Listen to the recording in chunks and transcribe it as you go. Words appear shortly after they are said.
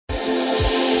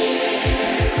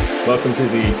Welcome to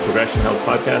the Progression Health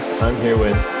Podcast. I'm here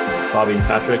with Bobbi and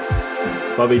Patrick.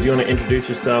 Bobbi, do you want to introduce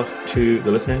yourself to the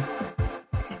listeners?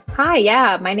 Hi,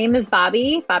 yeah, my name is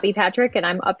Bobbi Patrick, and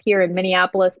I'm up here in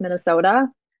Minneapolis, Minnesota.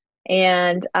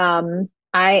 And I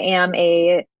am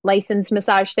a licensed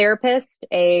massage therapist,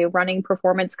 a running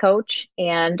performance coach,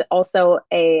 and also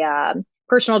a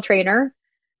personal trainer.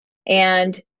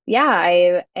 And yeah,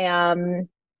 I am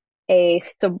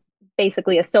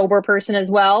basically a sober person as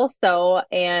well. So,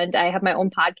 and I have my own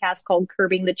podcast called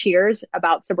Curbing the Cheers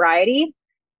about sobriety.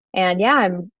 And yeah,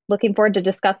 I'm looking forward to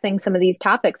discussing some of these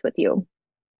topics with you.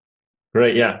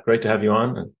 Great. Yeah. Great to have you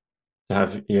on and to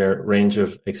have your range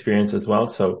of experience as well.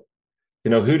 So,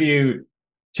 who do you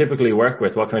typically work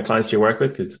with? What kind of clients do you work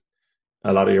with? Because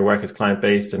a lot of your work is client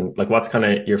based, and like, what's kind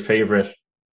of your favorite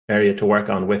area to work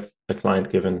on with a client,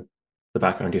 given the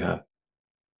background you have?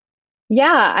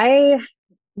 Yeah, I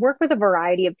work with a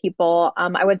variety of people.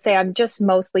 I would say I'm just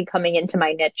mostly coming into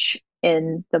my niche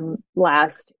in the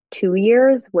last 2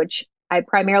 years, which I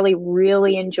primarily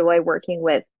really enjoy working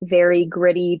with very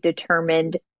gritty,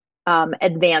 determined,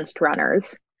 advanced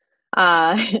runners.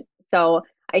 Uh, so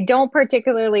I don't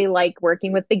particularly like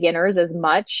working with beginners as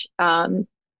much,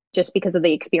 just because of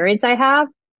the experience I have.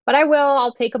 But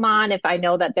I'll take them on if I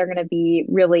know that they're going to be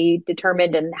really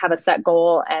determined and have a set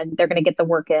goal and they're going to get the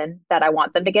work in that I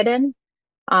want them to get in.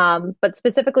 But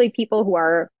specifically people who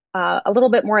are a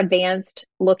little bit more advanced,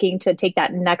 looking to take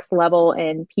that next level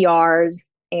in PRs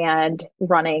and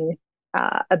running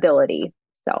ability.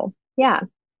 So, yeah.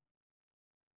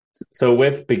 So,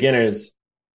 with beginners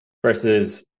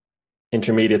versus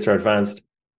intermediates or advanced,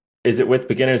 is it with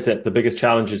beginners that the biggest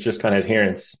challenge is just kind of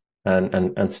adherence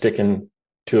and sticking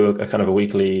to a kind of a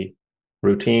weekly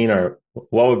routine, or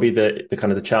what would be the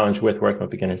kind of the challenge with working with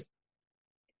beginners?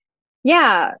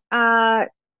 Yeah.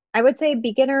 I would say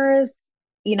beginners,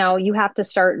 you have to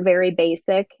start very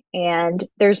basic, and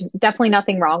there's definitely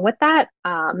nothing wrong with that.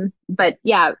 But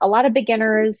yeah, a lot of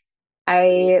beginners,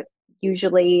 I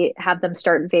usually have them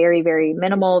start very, very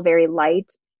minimal, very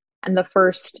light. And the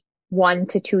first 1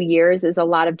 to 2 years is a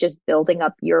lot of just building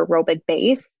up your aerobic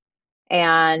base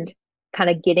and kind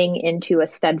of getting into a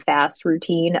steadfast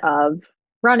routine of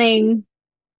running,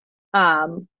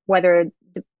 whether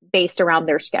based around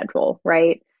their schedule,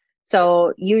 right?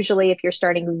 So usually if you're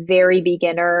starting very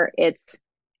beginner, it's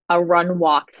a run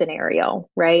walk scenario,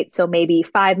 right? So maybe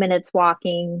 5 minutes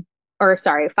walking, or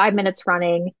sorry, 5 minutes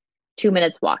running, 2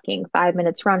 minutes walking, 5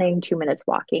 minutes running, 2 minutes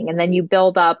walking. And then you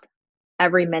build up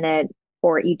every minute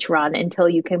for each run until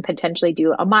you can potentially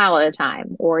do a mile at a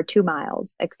time or 2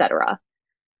 miles, etc.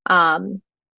 Um,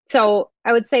 so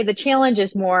I would say the challenge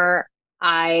is more,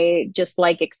 I just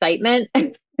like excitement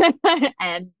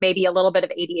and maybe a little bit of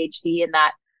ADHD in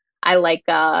that I like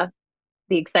the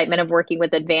excitement of working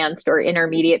with advanced or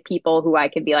intermediate people who I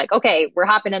can be like, okay, we're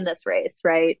hopping in this race,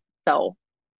 right? So,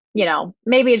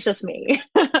 maybe it's just me.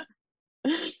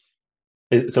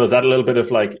 So is that a little bit of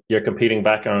like your competing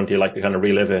background? Do you like to kind of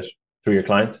relive it through your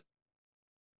clients?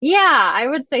 Yeah, I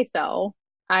would say so.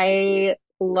 I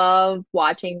love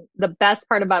watching. The best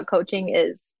part about coaching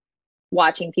is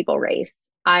watching people race.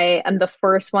 I am the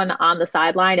first one on the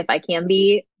sideline, if I can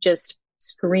be, just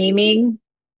screaming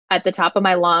at the top of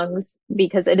my lungs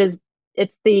because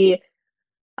it's the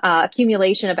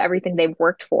accumulation of everything they've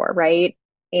worked for, right?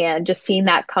 And just seeing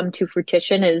that come to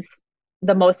fruition is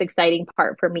the most exciting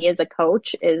part for me as a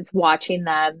coach, is watching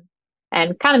them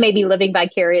and kind of maybe living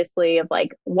vicariously of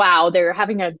like, wow, they're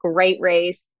having a great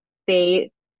race. They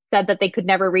said that they could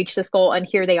never reach this goal, and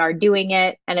here they are doing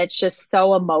it. And it's just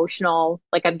so emotional.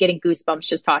 Like I'm getting goosebumps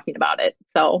just talking about it.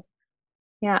 So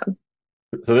yeah.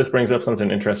 So this brings up something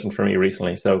interesting for me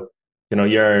recently. So,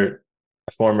 you're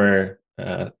a former,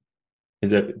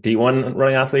 is it D1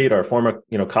 running athlete or a former,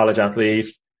 college athlete,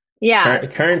 Yeah.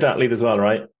 current athlete as well,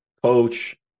 right?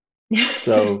 Coach.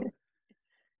 So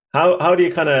how do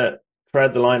you kind of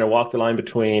tread the line or walk the line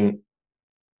between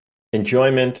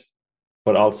enjoyment,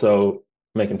 but also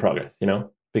making progress,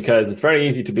 because it's very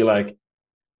easy to be like,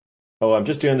 oh, I'm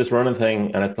just doing this running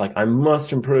thing. And it's like, I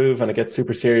must improve. And it gets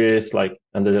super serious, like,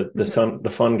 and the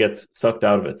fun gets sucked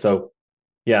out of it. So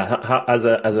yeah, as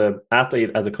a athlete,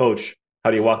 as a coach,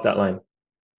 how do you walk that line?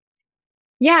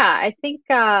 Yeah, I think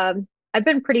I've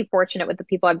been pretty fortunate with the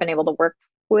people I've been able to work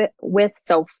with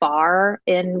so far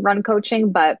in run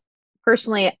coaching, but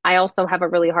personally, I also have a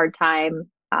really hard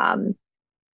time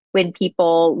when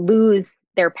people lose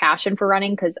their passion for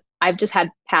running, because I've just had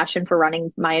passion for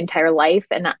running my entire life,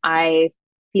 and I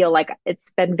feel like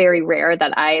it's been very rare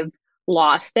that I've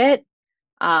lost it.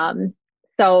 Um,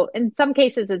 so in some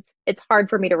cases, it's hard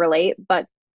for me to relate, but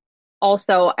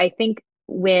also I think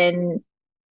when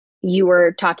you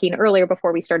were talking earlier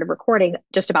before we started recording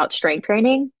just about strength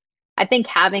training. I think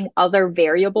having other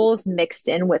variables mixed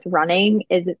in with running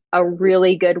is a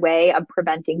really good way of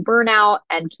preventing burnout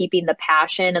and keeping the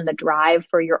passion and the drive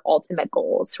for your ultimate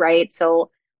goals, right?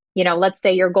 So, let's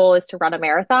say your goal is to run a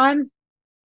marathon.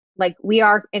 Like we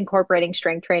are incorporating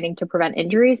strength training to prevent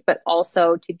injuries, but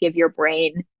also to give your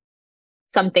brain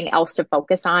something else to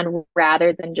focus on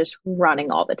rather than just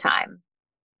running all the time.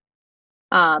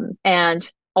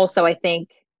 And also, I think,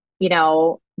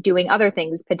 doing other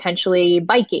things, potentially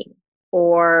biking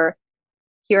or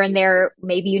here and there,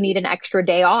 maybe you need an extra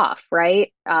day off,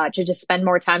 right? To just spend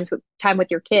more time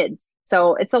with your kids.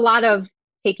 So it's a lot of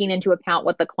taking into account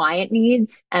what the client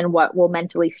needs and what will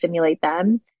mentally stimulate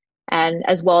them, and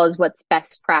as well as what's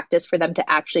best practice for them to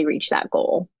actually reach that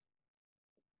goal.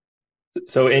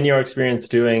 So in your experience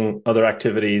doing other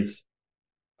activities,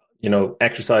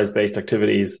 exercise-based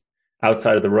activities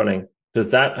outside of the running,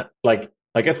 does that like,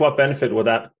 I guess what benefit would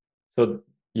that, so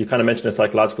you kind of mentioned a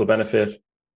psychological benefit,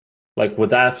 like would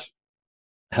that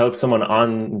help someone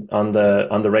on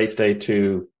the race day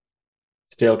to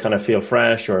still kind of feel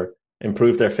fresh or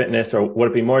improve their fitness, or would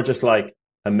it be more just like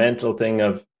a mental thing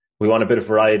of we want a bit of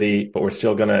variety, but we're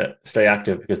still going to stay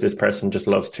active because this person just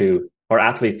loves to, or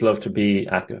athletes love to be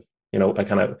active? I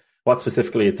kind of, what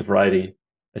specifically is the variety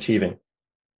achieving?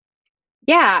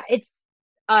 Yeah, it's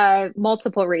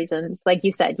multiple reasons. Like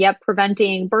you said, yep,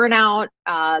 preventing burnout,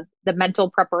 the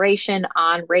mental preparation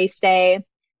on race day.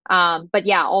 But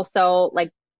yeah, also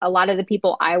like a lot of the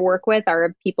people I work with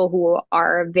are people who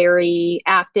are very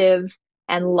active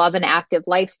and love an active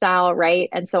lifestyle, right?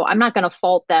 And so I'm not going to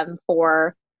fault them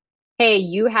for, hey,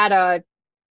 you had a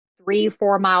 3,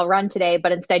 4 mile run today,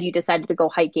 but instead you decided to go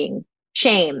hiking.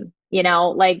 Shame,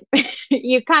 like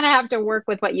you kind of have to work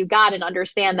with what you got and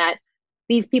understand that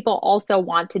these people also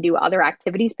want to do other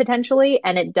activities potentially,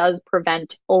 and it does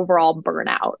prevent overall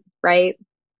burnout, right?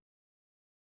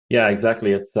 Yeah,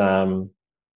 exactly. It's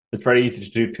very easy to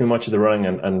do too much of the running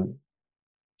and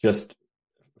just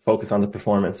focus on the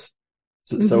performance.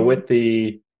 So hmm with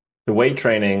the weight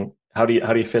training, how do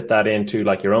you fit that into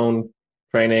like your own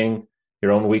training,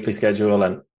 your own weekly schedule,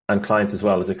 and clients as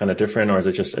well? Is it kind of different, or is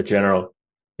it just a general,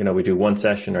 we do one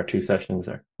session or two sessions,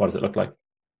 or what does it look like?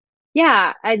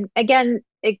 Yeah, again,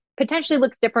 it potentially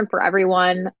looks different for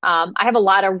everyone. I have a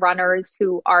lot of runners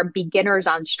who are beginners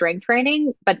on strength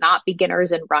training, but not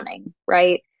beginners in running,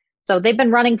 right? So they've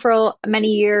been running for many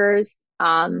years.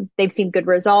 They've seen good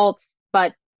results,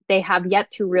 but they have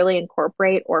yet to really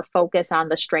incorporate or focus on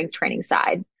the strength training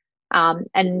side.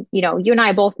 And you and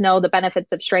I both know the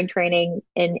benefits of strength training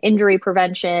in injury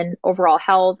prevention, overall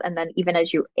health, and then even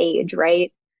as you age,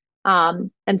 right?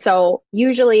 And so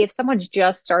usually if someone's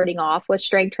just starting off with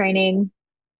strength training,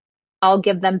 I'll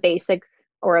give them basics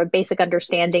or basic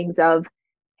understandings of,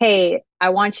 hey, I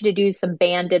want you to do some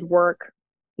banded work,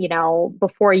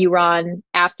 before you run,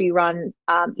 after you run,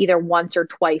 either once or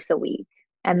twice a week.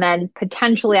 And then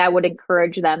potentially I would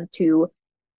encourage them to,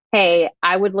 hey,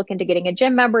 I would look into getting a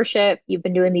gym membership. You've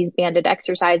been doing these banded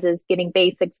exercises, getting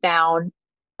basics down.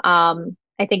 I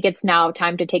think it's now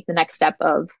time to take the next step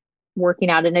of working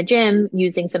out in a gym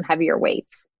using some heavier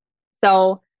weights.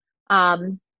 So,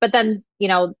 but then,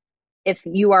 if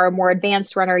you are a more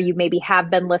advanced runner, you maybe have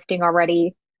been lifting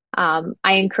already. I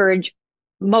encourage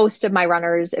most of my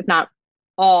runners, if not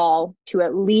all, to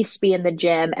at least be in the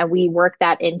gym, and we work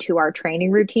that into our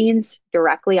training routines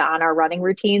directly on our running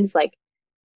routines. Like,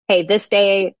 hey, this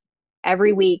day,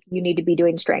 every week, you need to be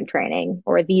doing strength training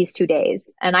or these 2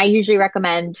 days. And I usually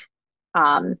recommend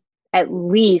um, at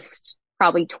least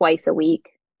probably twice a week,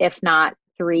 if not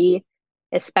three,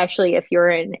 especially if you're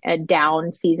in a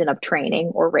down season of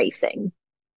training or racing.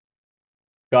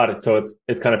 Got it. So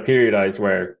it's kind of periodized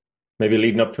where maybe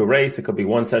leading up to a race, it could be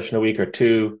one session a week or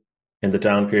two. In the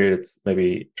down period, it's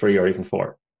maybe three or even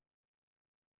four.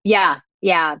 Yeah,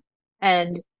 yeah.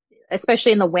 And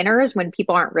especially in the winters when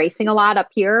people aren't racing a lot up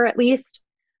here, at least,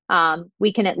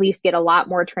 we can at least get a lot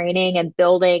more training and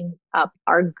building up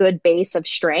our good base of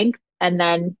strength. And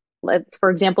then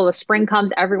for example, the spring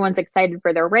comes, everyone's excited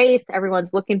for their race.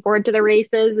 Everyone's looking forward to the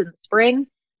races in the spring.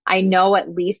 I know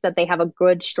at least that they have a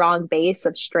good, strong base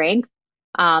of strength.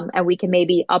 And we can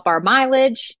maybe up our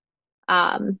mileage,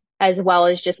 as well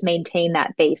as just maintain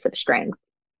that base of strength.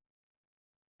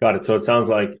 Got it. So it sounds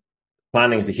like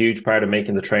planning is a huge part of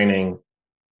making the training,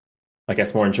 I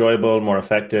guess, more enjoyable, more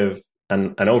effective,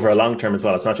 and over a long term as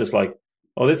well. It's not just like,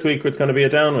 oh, this week it's going to be a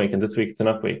down week and this week it's an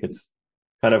up week. It's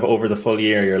kind of over the full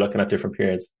year, you're looking at different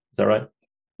periods. Is that right?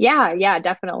 Yeah, yeah,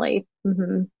 definitely.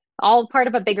 All part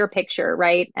of a bigger picture,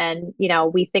 right? And,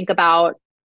 we think about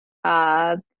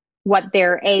what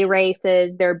their A race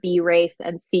is, their B race,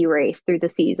 and C race through the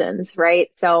seasons, right?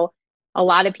 So a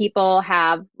lot of people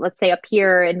have, let's say up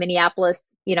here in Minneapolis,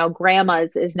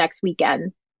 Grandma's is next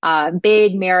weekend.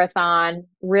 Big marathon,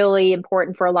 really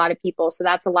important for a lot of people. So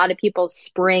that's a lot of people's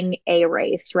spring A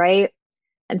race, right?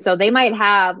 And so they might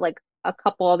have like a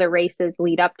couple other races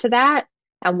lead up to that,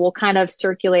 and we'll kind of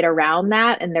circulate around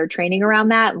that and their training around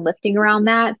that and lifting around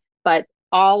that. But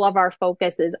all of our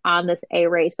focus is on this A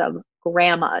race of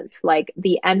grandmas. Like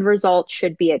the end result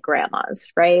should be at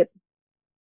grandmas, right?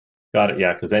 Got it.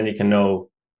 Yeah, because then you can know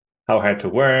how hard to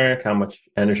work, how much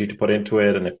energy to put into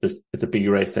it, and if this it's a big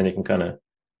race, then you can kind of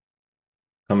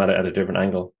come at it at a different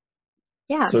angle.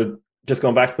 Yeah. So just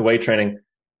going back to the weight training,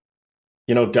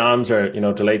 DOMS or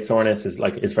delayed soreness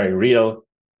is very real.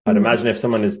 I'd Mhm. imagine if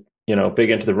someone is big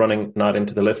into the running, not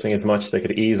into the lifting as much, they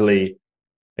could easily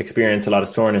experience a lot of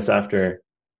soreness after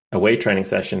a weight training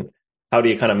session. How do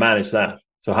you kind of manage that?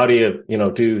 So how do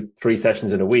you do 3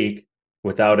 sessions in a week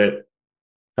without it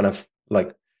kind of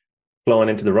like flowing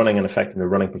into the running and affecting the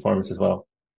running performance as well?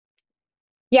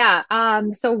 Yeah.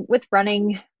 So with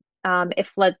running,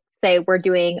 if let's say we're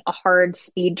doing a hard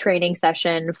speed training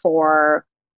session for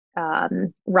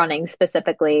running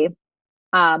specifically,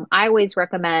 I always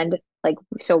recommend like,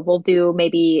 so we'll do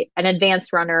maybe an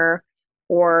advanced runner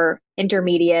or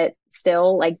intermediate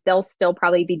still, like they'll still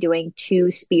probably be doing 2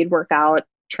 speed workout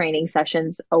training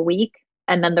sessions a week.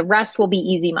 And then the rest will be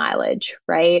easy mileage,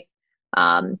 right?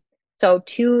 Um, so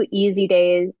 2 easy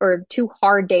days or 2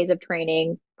 hard days of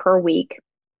training per week.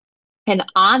 And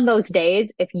on those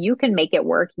days, if you can make it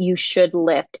work, you should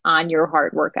lift on your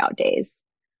hard workout days.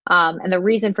 And the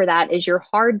reason for that is your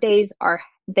hard days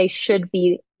they should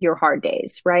be your hard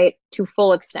days, right? To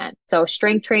full extent. So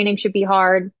strength training should be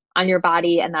hard on your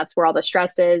body, and that's where all the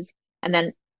stress is. And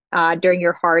then during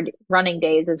your hard running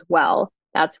days as well,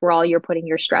 that's where all you're putting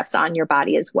your stress on your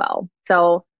body as well.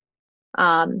 So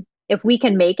if we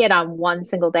can make it on one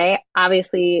single day,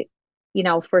 obviously,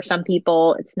 for some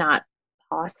people it's not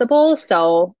possible.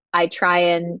 So I try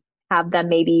and have them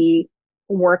maybe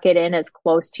work it in as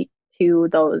close to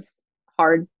those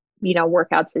hard,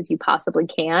 workouts as you possibly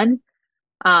can.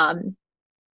 Um,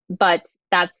 but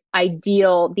that's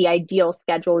ideal. The ideal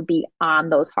schedule would be on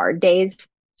those hard days.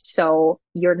 So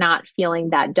you're not feeling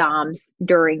that DOMS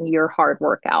during your hard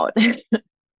workout.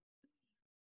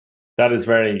 That is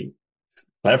very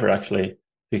clever, actually,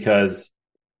 because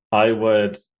I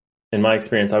would, in my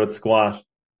experience, I would squat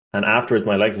and afterwards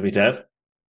my legs would be dead.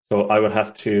 So I would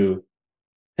have to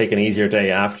take an easier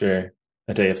day after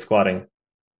a day of squatting,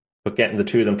 but getting the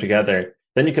two of them together,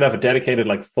 then you could have a dedicated,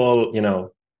 like full,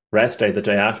 rest day the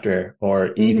day after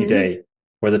or easy hmm day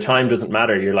where the time doesn't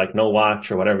matter. You're like no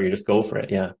watch or whatever. You just go for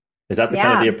it. Yeah. Is that the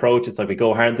kind of the Yeah. approach? It's like we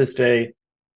go hard this day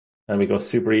and we go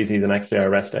super easy the next day, our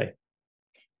rest day.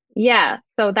 Yeah.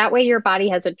 So that way your body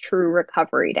has a true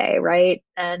recovery day, right?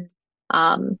 And,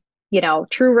 um,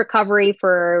 true recovery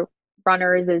for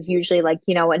runners is usually like,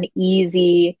 an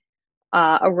easy,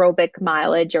 aerobic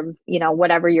mileage of,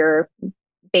 whatever your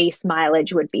base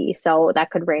mileage would be. So that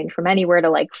could range from anywhere to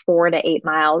like 4 to 8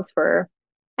 miles for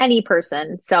any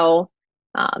person. So,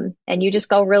 and you just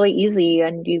go really easy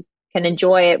and you can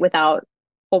enjoy it without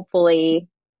hopefully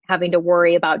having to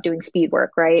worry about doing speed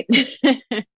work, right?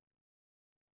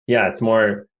 Yeah. It's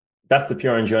more, that's the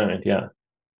pure enjoyment. Yeah.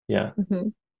 Yeah. hmm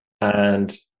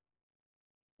And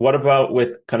what about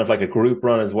with kind of like a group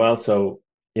run as well? So,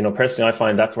 personally, I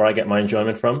find that's where I get my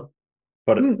enjoyment from,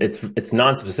 but Mm, it's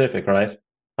non-specific, right?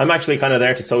 I'm actually kind of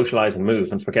there to socialize and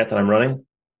move and forget that I'm running,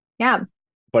 yeah.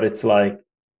 but it's like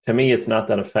to me, it's not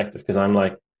that effective because I'm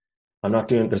like, I'm not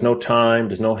doing, there's no time,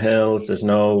 there's no hills, there's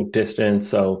no distance.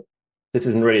 So this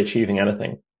isn't really achieving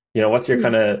anything. What's your Mm.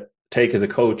 kind of take as a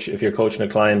coach if you're coaching a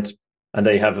client and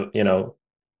they have,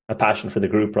 a passion for the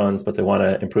group runs, but they want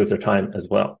to improve their time as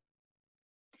well?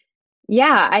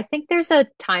 Yeah, I think there's a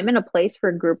time and a place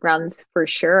for group runs for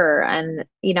sure. And,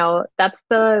 that's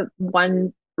the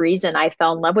one reason I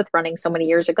fell in love with running so many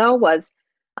years ago was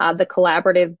the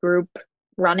collaborative group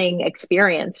running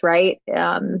experience, right?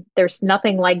 There's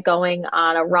nothing like going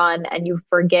on a run and you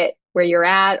forget where you're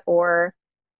at or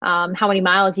how many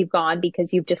miles you've gone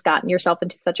because you've just gotten yourself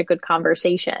into such a good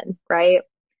conversation, right?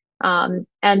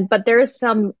 But there is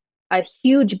a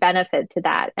huge benefit to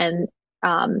that. And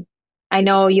I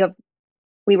know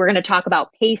we were going to talk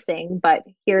about pacing, but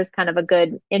here's kind of a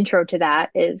good intro to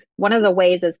that is one of the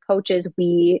ways as coaches,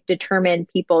 we determine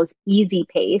people's easy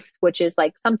pace, which is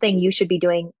like something you should be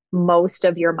doing most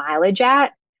of your mileage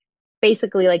at,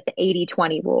 basically like the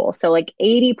 80-20 rule. So like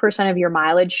 80% of your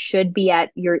mileage should be at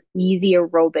your easy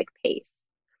aerobic pace.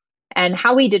 And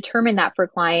how we determine that for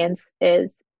clients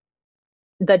is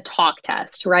the talk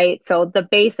test, right? So the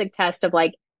basic test of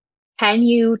like, can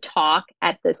you talk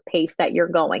at this pace that you're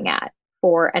going at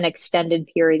for an extended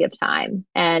period of time?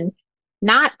 And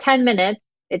not 10 minutes.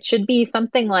 It should be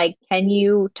something like, can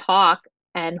you talk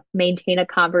and maintain a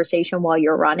conversation while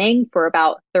you're running for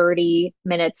about 30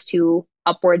 minutes to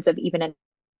upwards of even an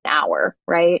hour,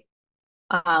 right?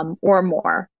 Or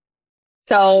more.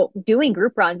 So doing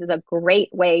group runs is a great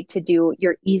way to do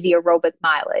your easy aerobic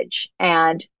mileage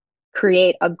and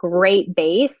create a great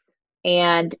base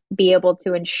and be able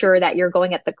to ensure that you're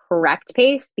going at the correct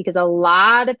pace because a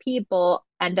lot of people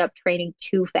end up training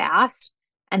too fast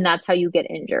and that's how you get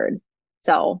injured.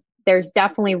 So there's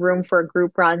definitely room for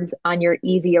group runs on your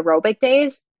easy aerobic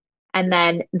days. And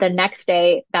then the next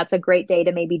day, that's a great day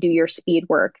to maybe do your speed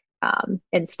work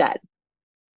instead.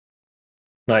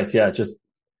 Nice. Yeah. Just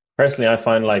personally, I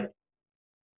find like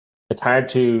it's hard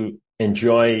to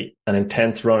enjoy an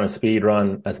intense run, a speed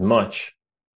run as much,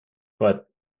 but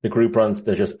the group runs,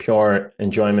 they're just pure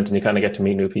enjoyment and you kind of get to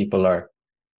meet new people. Or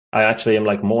I actually am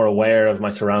like more aware of my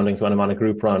surroundings when I'm on a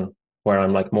group run, where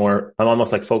I'm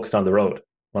almost like focused on the road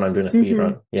when I'm doing a speed Hmm.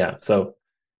 run. Yeah. So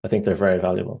I think they're very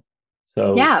valuable.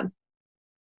 So Yeah.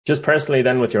 just personally,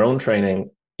 then with your own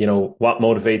training, what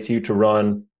motivates you to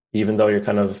run, even though you're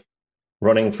kind of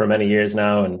running for many years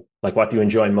now, and like what do you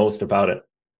enjoy most about it?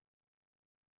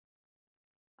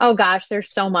 Oh gosh,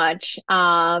 there's so much.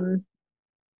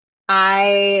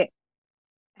 I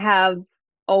have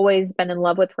always been in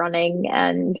love with running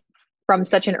and from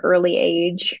such an early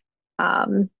age.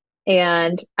 Um,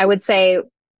 and I would say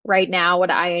right now,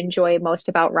 what I enjoy most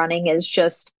about running is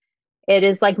just, it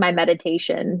is like my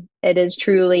meditation. It is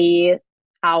truly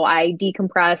how I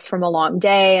decompress from a long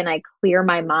day and I clear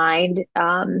my mind.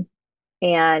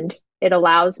 And it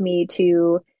allows me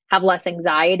to have less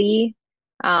anxiety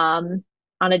on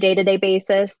a day-to-day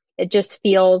basis. It just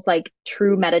feels like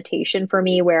true meditation for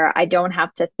me where I don't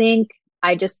have to think.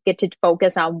 I just get to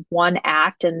focus on one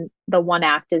act, and the one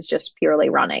act is just purely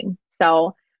running.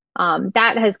 So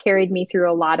that has carried me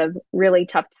through a lot of really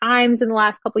tough times in the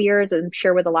last couple of years, and I'm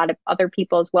sure with a lot of other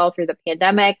people as well through the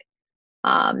pandemic.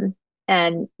 Um,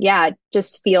 and yeah, it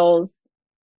just feels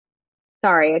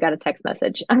sorry, I got a text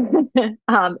message. It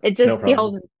No just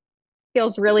problem.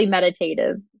 feels really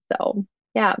meditative. So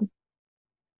yeah.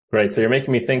 Great. So you're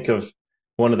making me think of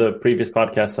one of the previous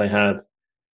podcasts I had.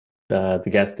 The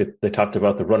guest, they talked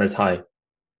about the runner's high.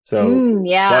 So what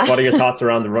Yeah. what are your thoughts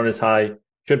around the runner's high?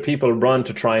 Should people run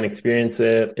to try and experience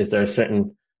it? Is there a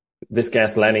certain this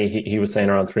guest Lenny, he was saying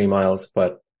around 3 miles,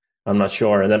 but I'm not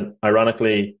sure. And then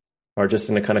ironically, or just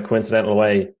in a kind of coincidental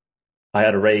way, I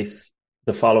had a race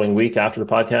the following week after the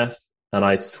podcast, and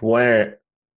I swear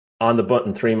on the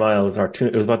button 3 miles or two,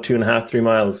 it was about 2.5, 3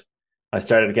 miles. I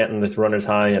started getting this runner's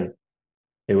high, and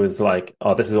it was like,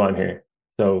 oh, this is why I'm here.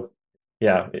 So,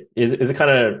 yeah, is it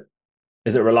kind of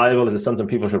is it reliable? Is it something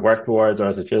people should work towards, or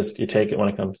is it just you take it when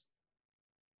it comes?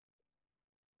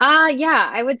 Yeah,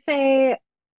 I would say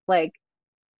like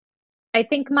I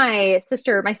think my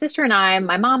sister and I,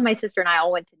 my mom, my sister and I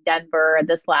all went to Denver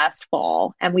this last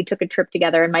fall and we took a trip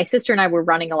together and my sister and I were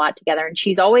running a lot together and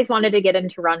she's always wanted to get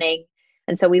into running.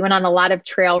 And so we went on a lot of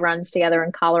trail runs together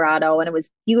in Colorado and it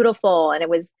was beautiful and it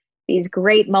was these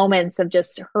great moments of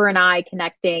just her and I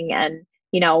connecting and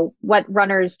what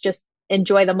runners just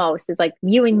enjoy the most is like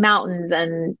viewing mountains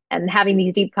and having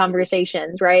these deep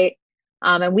conversations, right?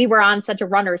 And we were on such a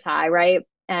runner's high, right?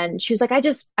 And she was like,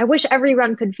 I wish every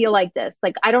run could feel like this.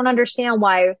 Like, I don't understand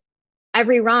why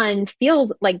every run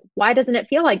feels like, why doesn't it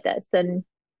feel like this? And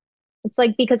it's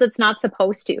like, because it's not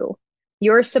supposed to.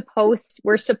 We're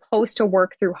supposed to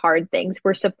work through hard things.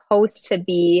 We're supposed to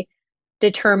be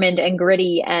determined and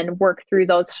gritty and work through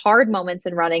those hard moments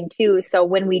in running too. So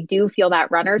when we do feel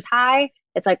that runner's high,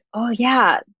 it's like, oh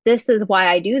yeah, this is why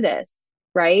I do this,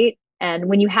 right? And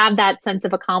when you have that sense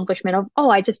of accomplishment of, oh,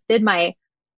 I just did my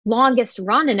longest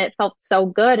run and it felt so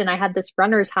good and I had this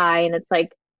runner's high and it's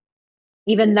like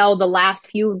even though the last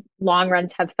few long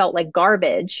runs have felt like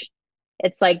garbage,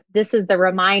 it's like this is the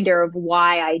reminder of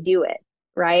why I do it,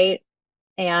 right?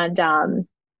 And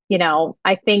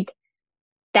I think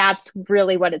that's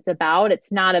really what it's about.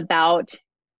 It's not about,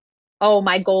 oh,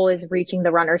 my goal is reaching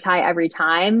the runner's high every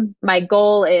time. My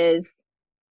goal is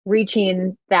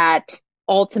reaching that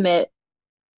ultimate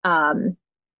um,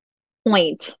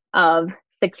 point of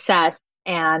success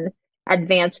and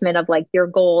advancement of like your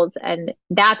goals. And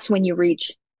that's when you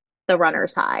reach the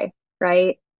runner's high,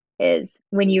 right? Is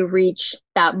when you reach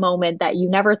that moment that you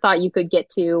never thought you could get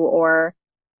to, or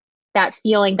that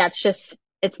feeling that's just,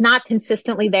 it's not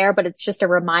consistently there, but it's just a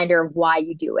reminder of why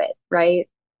you do it, right?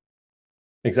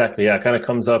 Exactly. Yeah, it kind of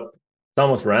comes up. It's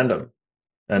almost random.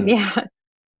 And Yeah.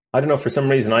 I don't know, for some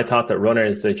reason, I thought that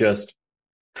runners, they just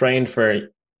trained for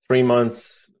 3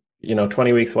 months,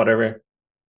 20 weeks, whatever,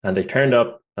 and they turned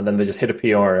up and then they just hit a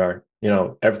PR or,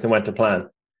 everything went to plan.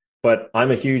 But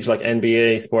I'm a huge like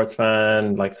NBA sports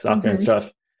fan, like soccer and Hmm.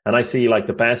 stuff. And I see like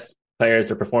the best players,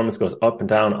 their performance goes up and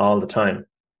down all the time.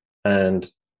 And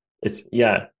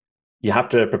yeah, you have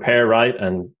to prepare right.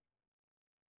 And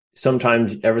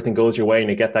sometimes everything goes your way and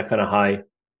you get that kind of high.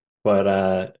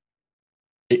 But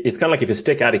it's kind of like if you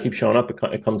stick at it, keep showing up,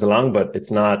 it comes along, but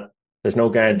there's no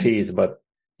guarantees. But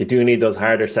you do need those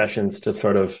harder sessions to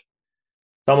sort of,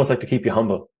 it's almost like to keep you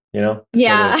humble, to sort of,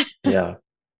 Yeah. yeah,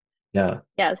 yeah,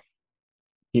 Yes.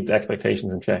 keep the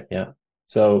expectations in check. Yeah.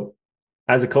 So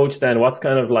as a coach, then what's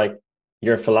kind of like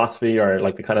your philosophy or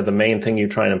like the kind of the main thing you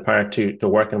try and impart to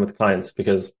working with clients?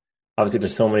 Because obviously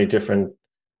there's so many different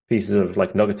pieces of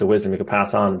like nuggets of wisdom you could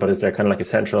pass on, but is there kind of like a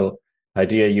central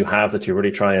idea you have that you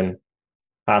really try and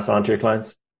pass on to your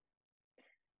clients?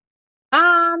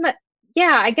 Um,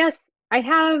 yeah, I guess I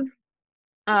have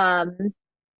um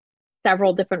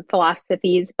several different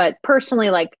philosophies, but personally,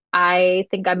 like I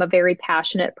think I'm a very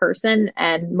passionate person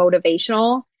and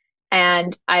motivational,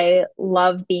 and I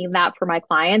love being that for my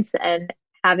clients and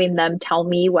having them tell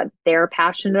me what they're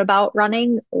passionate about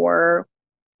running or,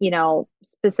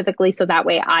 specifically so that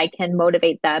way I can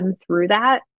motivate them through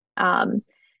that. Um,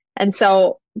 and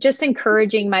so just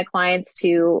encouraging my clients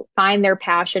to find their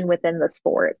passion within the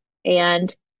sport.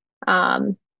 And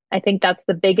um, I think that's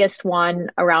the biggest one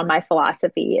around my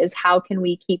philosophy is how can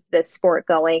we keep this sport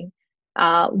going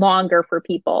longer for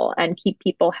people and keep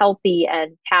people healthy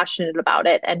and passionate about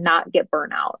it and not get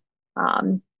burnout.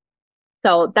 Um,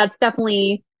 so that's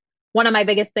definitely one of my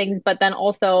biggest things. But then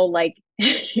also, like,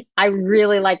 I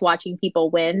really like watching people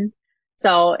win.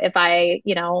 So if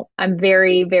I'm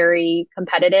very, very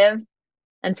competitive.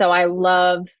 And so I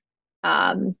love,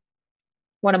 um,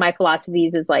 one of my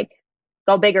philosophies is like,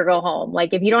 go big or go home.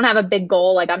 Like, if you don't have a big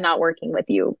goal, like, I'm not working with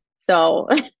you. So,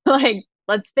 like,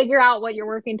 let's figure out what you're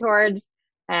working towards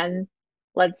and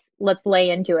let's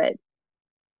lay into it.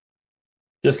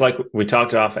 Just like we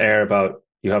talked off air about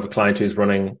you have a client who's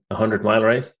running a 100-mile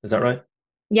race. Is that right?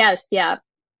 Yes. Yeah.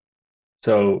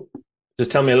 So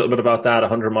just tell me a little bit about that, a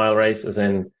 100-mile race, as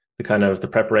in the kind of the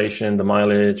preparation, the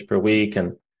mileage per week,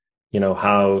 and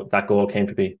how that goal came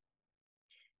to be.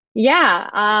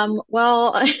 Yeah.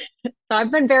 Well, so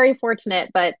I've been very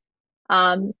fortunate, but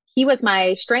he was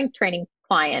my strength training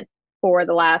client for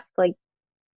the last, like,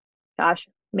 gosh,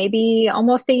 maybe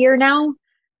almost a year now.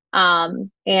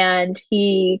 And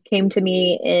he came to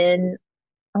me in,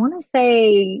 I want to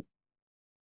say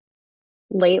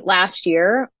late last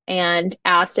year and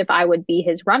asked if I would be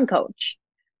his run coach.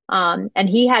 And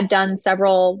he had done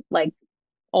several like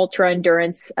ultra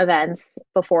endurance events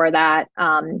before that.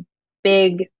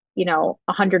 Big,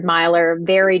 100-miler,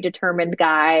 very determined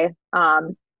guy.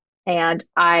 And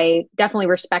I definitely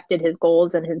respected his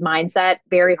goals and his mindset,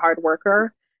 very hard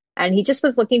worker. And he just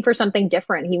was looking for something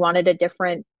different. He wanted a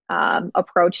different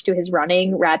approach to his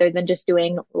running rather than just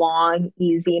doing long,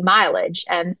 easy mileage.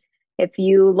 And if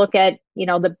you look at,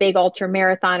 the big ultra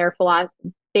marathon or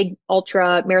big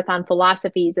ultra marathon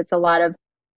philosophies, it's a lot of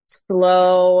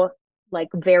slow, like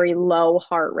very low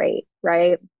heart rate,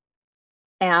 right?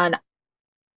 And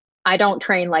I don't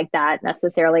train like that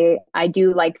necessarily. I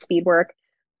do like speed work.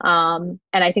 And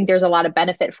I think there's a lot of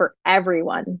benefit for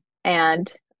everyone.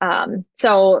 And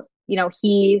so,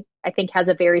 he, I think, has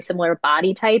a very similar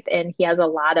body type and he has a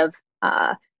lot of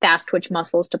fast twitch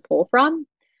muscles to pull from.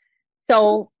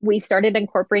 So we started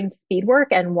incorporating speed work,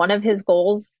 and one of his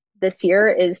goals this year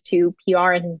is to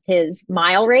PR in his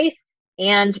mile race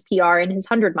and PR in his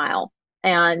 100-mile.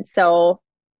 And so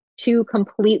two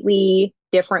completely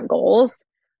different goals.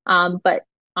 But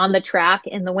on the track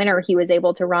in the winter, he was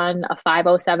able to run a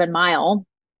 5:07 mile,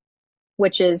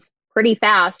 which is pretty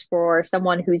fast for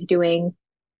someone who's doing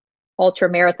ultra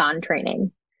marathon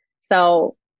training.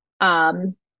 So,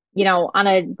 on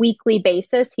a weekly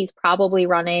basis, he's probably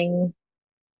running,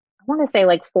 I want to say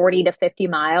like 40 to 50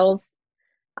 miles,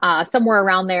 somewhere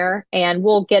around there. And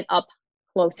we'll get up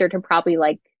closer to probably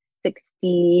like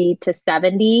 60 to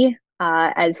 70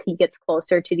 as he gets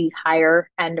closer to these higher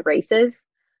end races.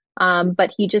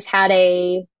 But he just had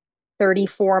a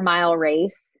 34-mile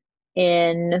race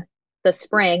in the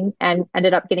spring and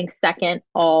ended up getting second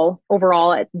all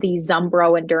overall at the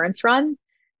Zumbro endurance run,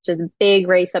 which is a big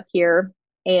race up here.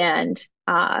 And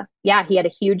yeah, he had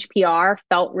a huge PR,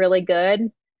 felt really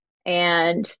good.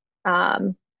 And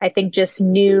I think just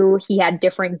knew he had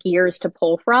different gears to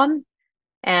pull from.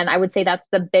 And I would say that's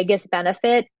the biggest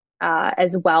benefit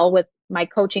as well with my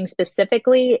coaching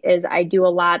specifically is I do a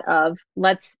lot of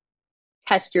let's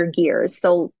test your gears.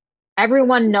 So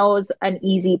everyone knows an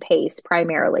easy pace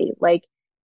primarily. Like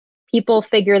people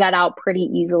figure that out pretty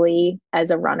easily as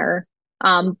a runner.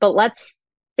 But let's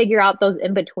figure out those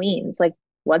in betweens. Like,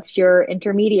 what's your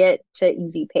intermediate to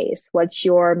easy pace? What's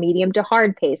your medium to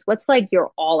hard pace? What's like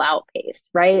your all out pace,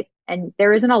 right? And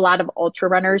there isn't a lot of ultra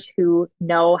runners who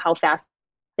know how fast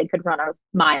they could run a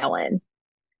mile in.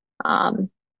 Um,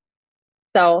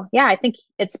 so yeah, I think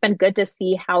it's been good to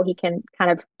see how he can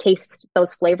kind of taste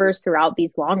those flavors throughout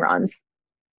these long runs.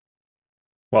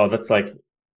 Well, that's like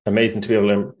amazing to be able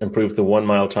to improve the 1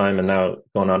 mile time and now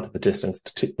going on to the distance,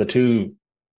 the two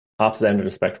opposite end of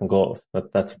the spectrum goals.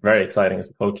 That's very exciting as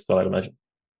a coach, so I'd imagine.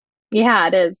 Yeah,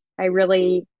 it is.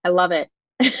 I love it.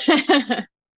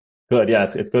 Good. Yeah,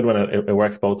 it's good when it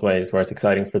works both ways, where it's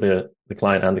exciting for the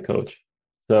client and the coach.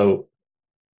 So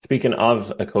speaking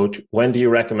of a coach, when do you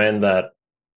recommend that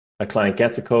a client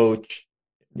gets a coach?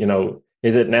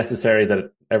 Is it necessary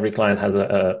that every client has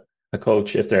a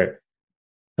coach if they're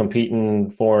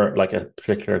competing for like a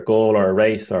particular goal or a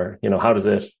race, or how does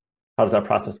that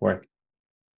process work?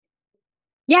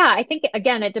 Yeah, I think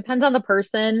again, it depends on the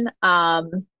person.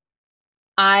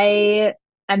 I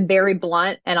am very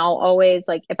blunt and I'll always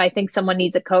like if I think someone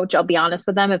needs a coach, I'll be honest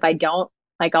with them. If I don't,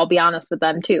 like I'll be honest with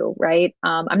them too, right?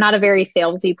 I'm not a very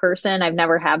salesy person. I've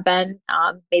never have been.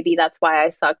 Maybe that's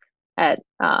why at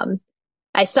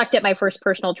I sucked at my first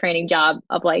personal training job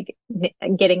of like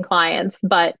getting clients,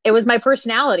 but it was my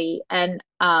personality. And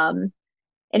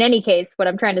in any case, what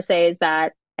I'm trying to say is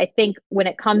that I think when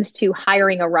it comes to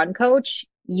hiring a run coach,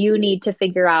 you need to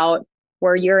figure out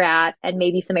where you're at and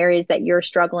maybe some areas that you're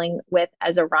struggling with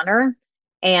as a runner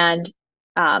and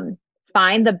um,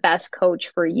 find the best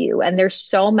coach for you. And there's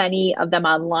so many of them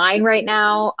online right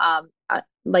now.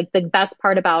 Like the best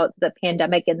part about the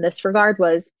pandemic in this regard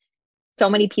was so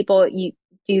many people you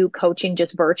do coaching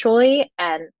just virtually.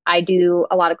 And I do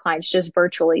a lot of clients just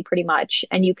virtually pretty much.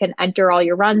 And you can enter all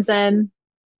your runs in.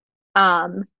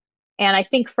 Um, and I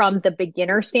think from the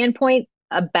beginner standpoint,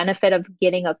 a benefit of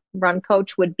getting a run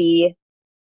coach would be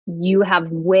you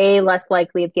have way less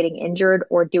likely of getting injured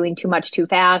or doing too much too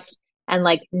fast and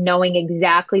like knowing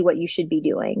exactly what you should be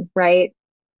doing, right?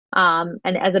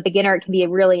 And as a beginner, it can be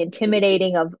really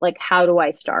intimidating of like, how do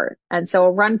I start? And so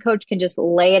a run coach can just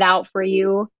lay it out for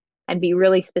you and be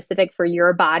really specific for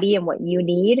your body and what you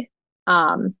need.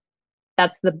 Um,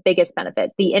 that's the biggest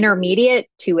benefit. The intermediate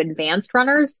to advanced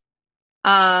runners,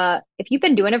 if you've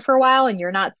been doing it for a while and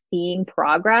you're not seeing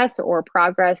progress or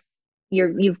progress,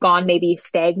 you've gone maybe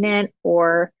stagnant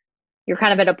or you're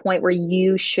kind of at a point where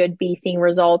you should be seeing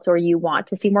results or you want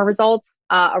to see more results,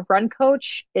 a run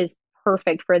coach is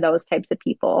perfect for those types of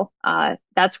people.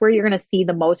 That's where you're going to see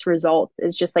the most results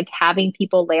is just like having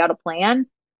people lay out a plan,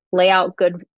 lay out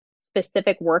good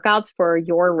specific workouts for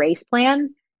your race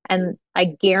plan. And I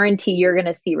guarantee you're going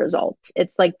to see results.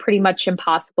 It's like pretty much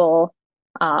impossible.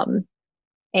 Um,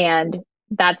 and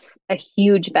that's a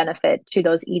huge benefit to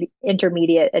those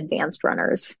intermediate advanced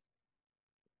runners.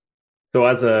 So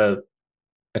as a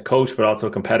coach, but also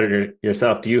a competitor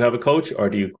yourself, do you have a coach or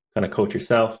do you kind of coach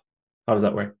yourself? How does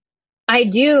that work? I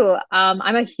do. I'm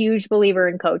a huge believer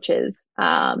in coaches.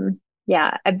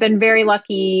 Yeah, I've been very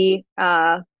lucky.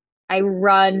 I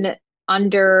run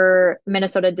under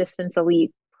Minnesota Distance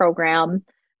Elite program.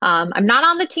 I'm not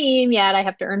on the team yet. I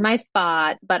have to earn my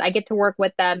spot, but I get to work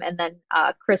with them. And then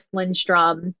Chris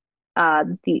Lindstrom,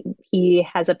 he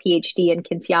has a PhD in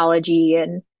kinesiology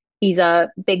and he's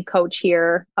a big coach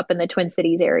here up in the Twin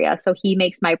Cities area. So he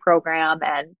makes my program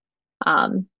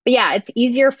and but yeah, it's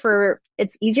easier for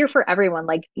everyone.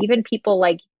 Like even people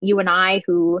like you and I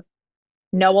who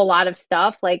know a lot of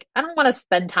stuff, like I don't want to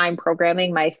spend time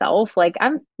programming myself. Like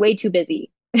I'm way too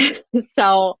busy.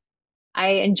 So I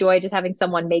enjoy just having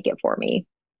someone make it for me.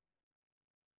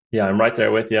 Yeah, I'm right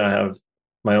there with you. I have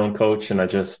my own coach and I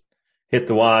just hit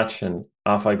the watch and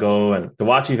off I go. And the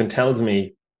watch even tells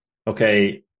me,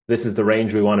 okay, this is the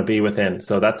range we want to be within.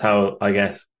 So that's how I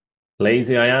guess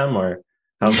lazy I am or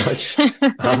how much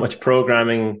how much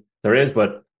programming there is,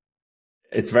 but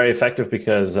it's very effective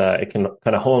because it can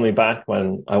kind of hold me back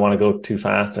when I want to go too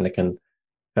fast, and it can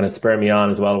kind of spur me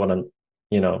on as well when I'm,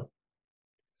 you know,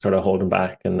 sort of holding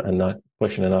back and not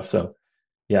pushing enough. So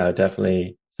yeah, I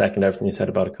definitely second everything you said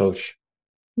about a coach.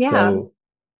 Yeah. So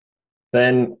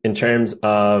then in terms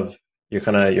of your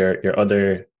kind of your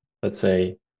other, let's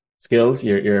say, skills,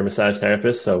 you're a massage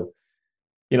therapist. So,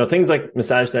 things like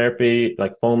massage therapy,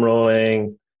 like foam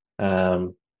rolling,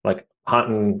 like hot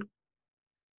and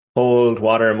cold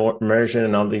water immersion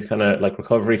and all these kind of like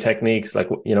recovery techniques. Like,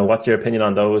 what's your opinion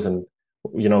on those? And,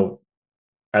 you know,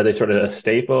 are they sort of a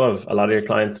staple of a lot of your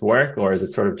clients' work, or is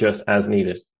it sort of just as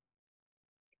needed?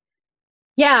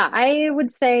 Yeah, I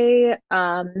would say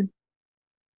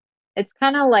it's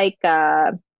kind of like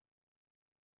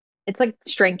it's like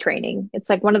strength training. It's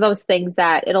like one of those things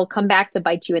that it'll come back to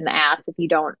bite you in the ass if you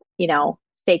don't,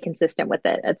 stay consistent with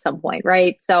it at some point,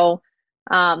 right? So,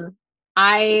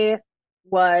 I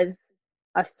was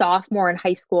a sophomore in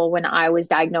high school when I was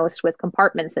diagnosed with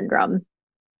compartment syndrome.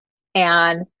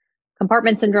 And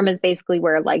compartment syndrome is basically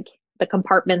where like the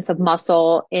compartments of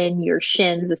muscle in your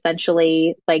shins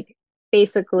essentially like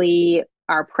basically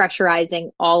are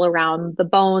pressurizing all around the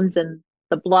bones and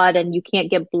the blood, and you can't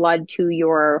get blood to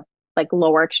your like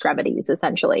lower extremities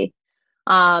essentially.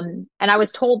 And I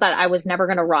was told that I was never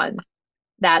going to run,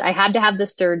 that I had to have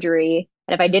this surgery.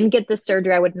 And if I didn't get this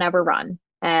surgery, I would never run.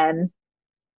 And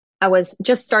I was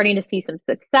just starting to see some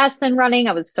success in running.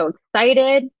 I was so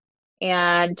excited.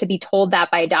 And to be told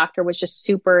that by a doctor was just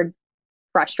super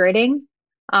frustrating.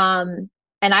 Um,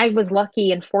 and I was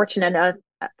lucky and fortunate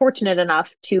enough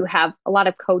to have a lot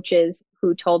of coaches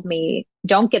who told me,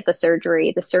 don't get the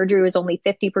surgery. The surgery was only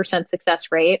 50%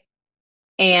 success rate.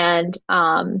 And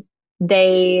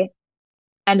they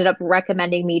ended up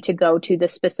recommending me to go to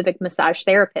this specific massage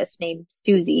therapist named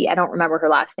Susie. I don't remember her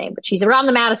last name, but she's around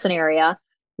the Madison area,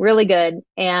 really good.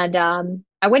 And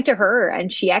I went to her,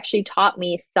 and she actually taught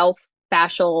me self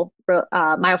fascial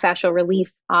myofascial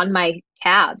release on my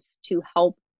calves to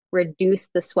help reduce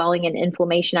the swelling and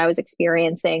inflammation I was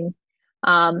experiencing.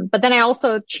 But then I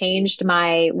also changed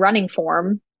my running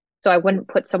form so I wouldn't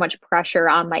put so much pressure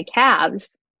on my calves.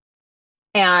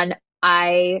 And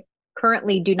I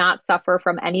currently do not suffer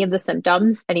from any of the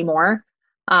symptoms anymore.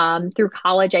 Through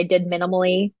college, I did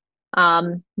minimally,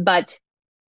 but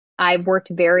I've worked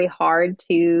very hard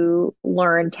to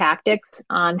learn tactics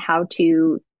on how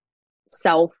to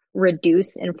self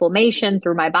reduce inflammation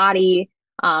through my body.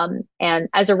 And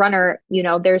as a runner,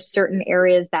 there's certain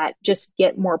areas that just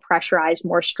get more pressurized,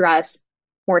 more stress,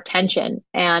 more tension.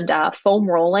 And foam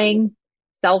rolling,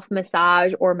 self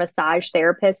massage, or massage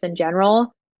therapists in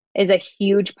general is a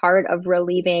huge part of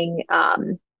relieving,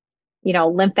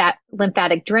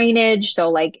 lymphatic drainage. So,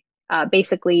 like,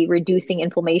 basically reducing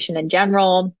inflammation in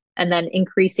general, and then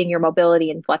increasing your mobility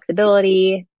and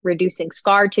flexibility, reducing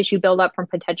scar tissue buildup from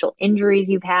potential injuries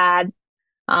you've had.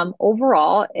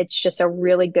 Overall, it's just a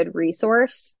really good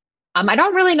resource. I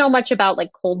don't really know much about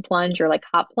like cold plunge or like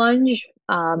hot plunge.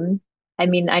 I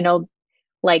mean, I know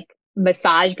like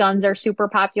massage guns are super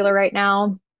popular right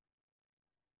now.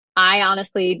 I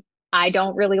honestly, I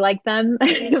don't really like them,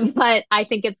 but I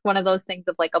think it's one of those things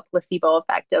of like a placebo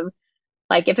effect of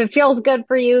like, if it feels good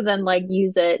for you, then like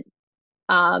use it.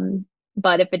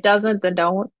 But if it doesn't, then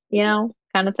don't,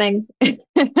 kind of thing.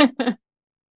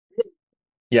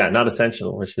 Yeah, not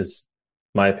essential, which is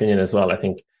my opinion as well. I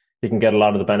think you can get a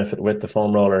lot of the benefit with the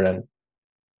foam roller and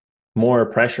more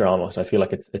pressure almost. I feel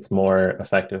like it's more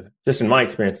effective, just in my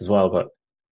experience as well. But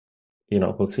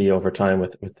we'll see over time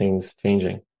with things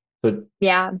changing. So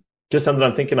Yeah. just something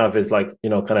I'm thinking of is like,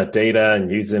 kind of data and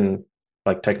using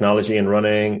like technology and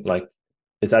running. Like,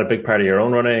 is that a big part of your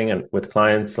own running and with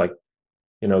clients, like,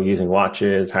 using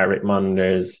watches, heart rate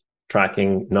monitors,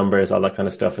 tracking numbers, all that kind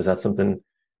of stuff? Is that something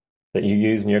that you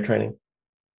use in your training?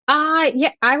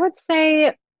 Yeah, I would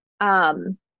say,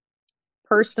 um,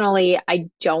 personally, I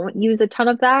don't use a ton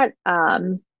of that.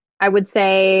 I would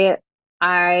say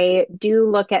I do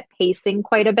look at pacing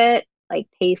quite a bit. Like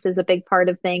pace is a big part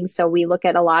of things. So we look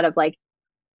at a lot of like,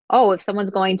 oh, if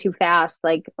someone's going too fast,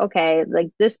 like, okay, like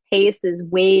this pace is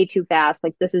way too fast.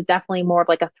 Like this is definitely more of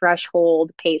like a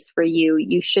threshold pace for you.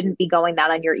 You shouldn't be going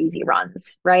that on your easy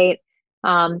runs, right?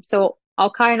 So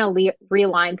I'll kind of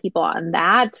realign people on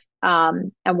that.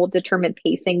 And we'll determine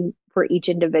pacing for each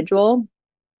individual.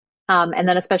 And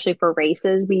then especially for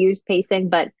races, we use pacing,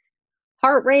 but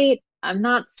heart rate, I'm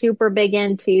not super big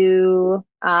into,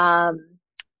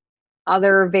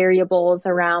 other variables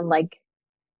around like,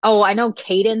 oh, I know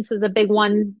cadence is a big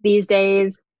one these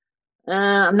days.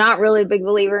 I'm not really a big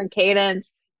believer in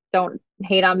cadence. Don't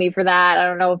hate on me for that. I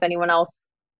don't know if anyone else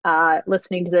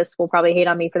listening to this will probably hate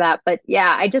on me for that. But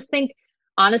yeah, I just think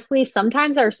honestly,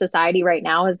 sometimes our society right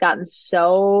now has gotten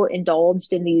so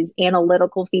indulged in these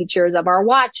analytical features of our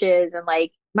watches, and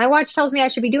like my watch tells me I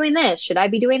should be doing this. Should I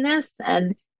be doing this?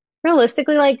 And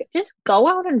realistically, like just go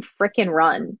out and fricking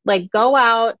run. Like go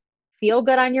out, feel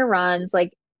good on your runs.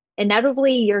 Like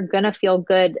inevitably you're gonna feel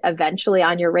good eventually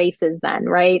on your races then,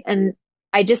 right? And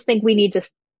I just think we need to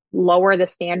lower the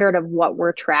standard of what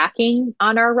we're tracking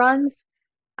on our runs.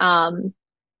 Um,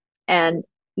 and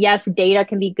yes, data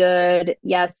can be good.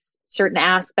 Yes, certain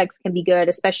aspects can be good,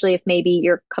 especially if maybe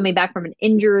you're coming back from an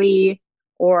injury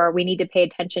or we need to pay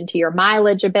attention to your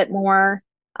mileage a bit more.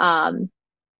 Um,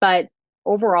 but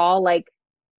overall, like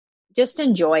just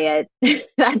enjoy it.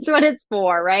 That's what it's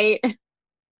for, right?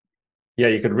 Yeah,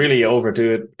 you could really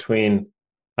overdo it between,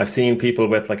 I've seen people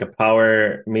with like a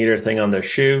power meter thing on their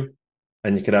shoe,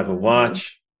 and you could have a Hmm.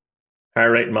 watch,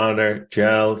 heart rate monitor,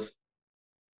 gels.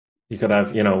 You could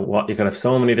have, what you could have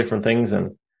so many different things,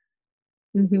 and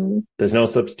Hmm. there's no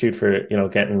substitute for,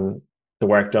 getting the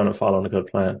work done and following a good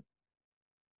plan.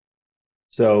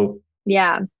 So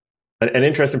Yeah. an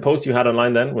interesting post you had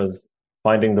online then was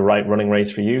finding the right running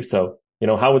race for you. So,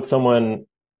 how would someone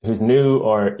who's new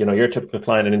or, your typical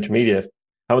client and intermediate,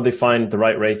 how would they find the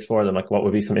right race for them? Like what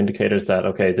would be some indicators that,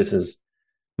 okay, this is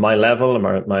my level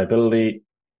and my ability.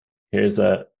 Here's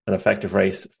an effective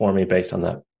race for me based on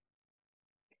that.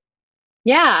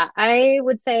 Yeah, I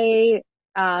would say,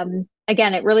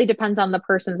 again, it really depends on the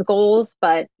person's goals,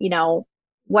 but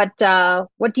what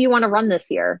do you want to run this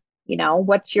year?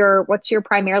 What's your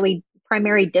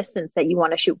primary distance that you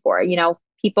want to shoot for? I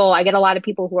get a lot of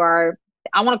people who are,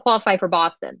 I want to qualify for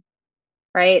Boston,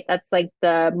 right? That's like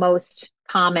the most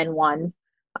common one.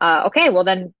 Okay, well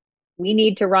then we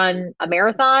need to run a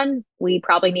marathon. We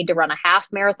probably need to run a half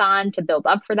marathon to build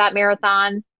up for that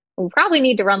marathon. We probably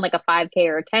need to run like a 5K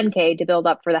or a 10K to build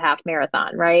up for the half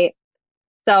marathon, right?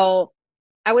 So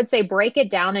I would say break it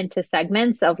down into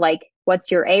segments of like,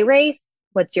 what's your A race?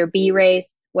 What's your B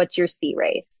race? What's your C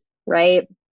race, right?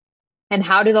 And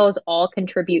how do those all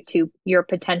contribute to your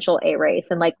potential A race?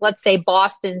 And like, let's say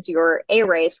Boston's your A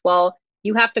race. Well,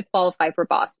 you have to qualify for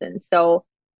Boston. So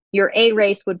your A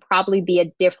race would probably be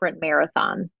a different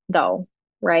marathon though,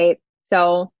 right?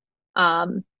 So,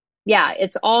 um, yeah,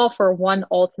 it's all for one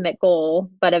ultimate goal,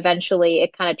 but eventually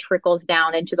it kind of trickles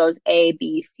down into those A,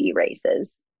 B, C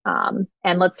races. And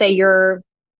let's say your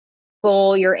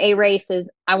goal, your A race is,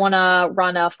 I want to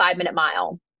run a 5 minute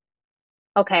mile.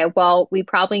 Okay, well, we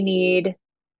probably need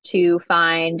to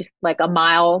find like a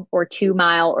mile or 2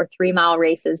 mile or 3 mile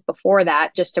races before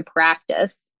that just to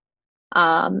practice.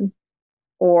 Um,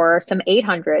 or some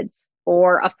 800s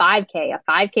or a 5K. A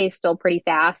 5K is still pretty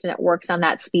fast and it works on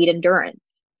that speed endurance.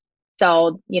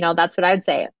 So, that's what I would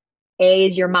say. A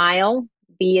is your mile,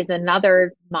 B is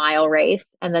another mile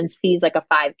race, and then C is like a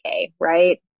 5K,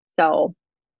 right? So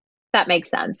that makes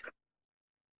sense.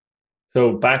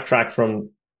 So backtrack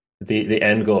from the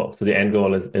end goal. So the end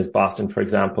goal is Boston, for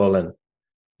example, and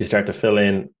you start to fill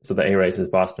in. So the A race is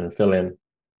Boston, fill in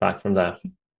back from that.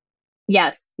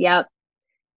 Yes. Yep.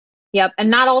 Yep. And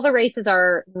not all the races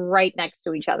are right next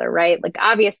to each other, right? Like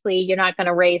obviously you're not going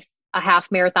to race a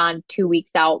half marathon 2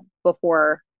 weeks out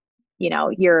before,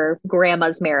 your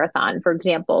grandma's marathon, for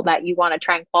example, that you want to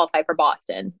try and qualify for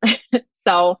Boston.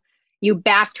 So you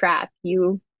backtrack,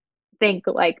 you think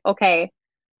like, okay,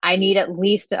 I need at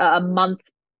least a month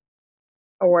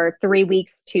or 3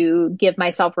 weeks to give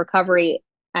myself recovery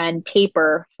and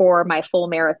taper for my full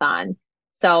marathon.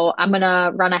 So I'm going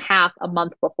to run a half a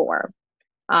month before.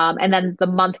 And then the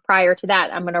month prior to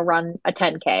that, I'm going to run a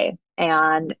 10K.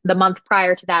 And the month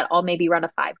prior to that, I'll maybe run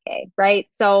a 5K, right?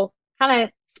 So kind of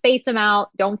space them out.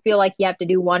 Don't feel like you have to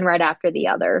do one right after the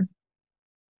other.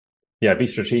 Yeah, be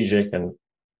strategic and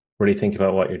really think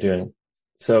about what you're doing.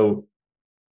 So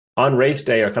on race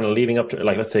day or kind of leading up to,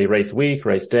 like, let's say race week,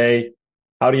 race day,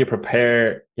 how do you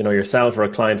prepare, yourself or a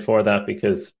client for that?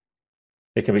 Because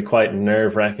it can be quite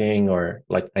nerve wracking or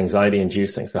like anxiety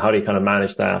inducing. So how do you kind of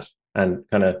manage that and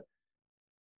kind of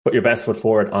put your best foot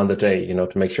forward on the day,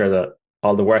 to make sure that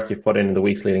all the work you've put in the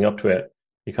weeks leading up to it,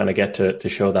 you kind of get to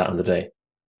show that on the day.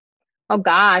 Oh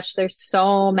gosh, there's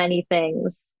so many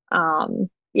things.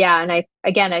 Yeah, and I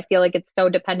feel like it's so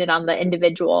dependent on the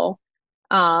individual.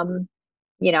 Um,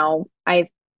 I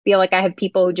feel like I have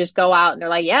people who just go out and they're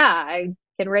like, yeah, I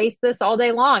can race this all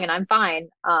day long and I'm fine.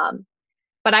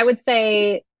 But I would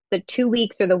say the 2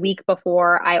 weeks or the week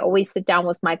before, I always sit down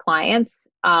with my clients,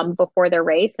 before their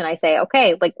race and I say,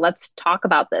 okay, like let's talk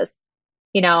about this.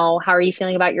 How are you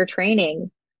feeling about your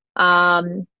training?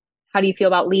 Um, how do you feel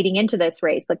about leading into this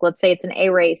race? Like, let's say it's an A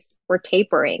race, we're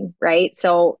tapering, right?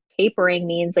 So tapering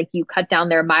means like you cut down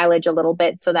their mileage a little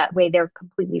bit so that way they're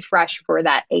completely fresh for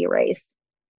that A race.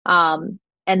 And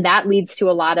that leads to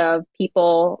a lot of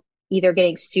people either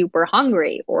getting super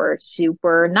hungry or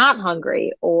super not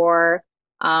hungry or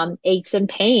aches and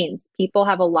pains. People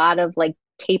have a lot of like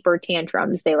taper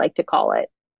tantrums, they like to call it.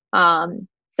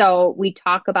 So we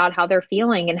talk about how they're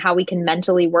feeling and how we can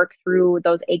mentally work through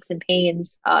those aches and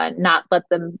pains, not let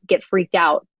them get freaked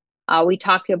out. We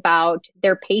talk about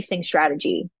their pacing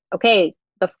strategy. Okay,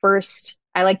 the first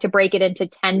I like to break it into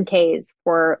 10Ks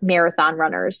for marathon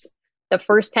runners. The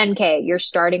first 10K, you're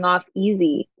starting off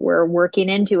easy. We're working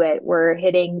into it. We're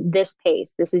hitting this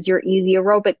pace. This is your easy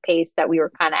aerobic pace that we were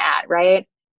kind of at, right?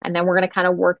 And then we're going to kind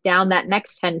of work down that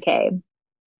next 10K.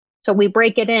 So we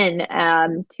break it in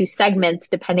to segments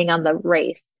depending on the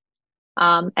race.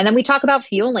 And then we talk about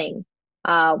fueling.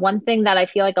 One thing that I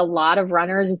feel like a lot of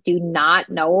runners do not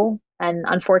know, and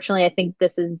unfortunately, I think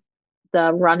this is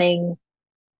the running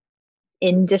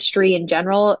industry in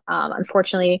general.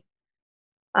 Unfortunately,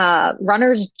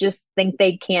 runners just think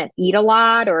they can't eat a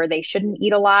lot or they shouldn't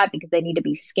eat a lot because they need to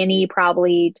be skinny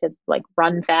probably to like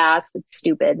run fast. It's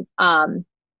stupid.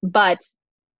 But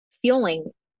fueling,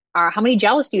 how many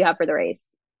gels do you have for the race?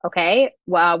 Okay.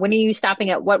 Well, when are you stopping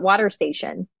at what water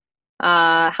station?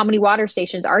 How many water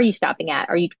stations are you stopping at?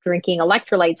 Are you drinking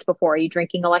electrolytes before? Are you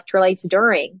drinking electrolytes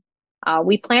during?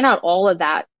 We plan out all of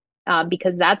that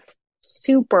because that's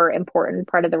super important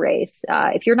part of the race.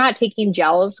 If you're not taking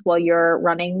gels while you're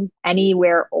running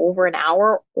anywhere over an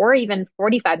hour or even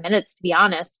 45 minutes, to be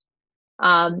honest,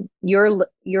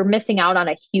 you're missing out on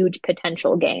a huge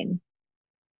potential gain.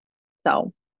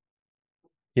 So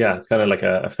Yeah, it's kind of like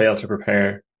a fail to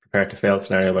prepare to fail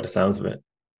scenario by the sounds of it.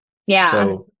 yeah.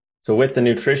 So, so with the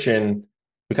nutrition,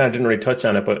 we kind of didn't really touch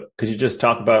on it, but could you just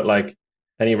talk about like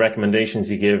any recommendations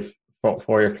you give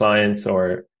for your clients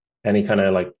or any kind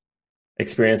of like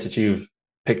experience that you've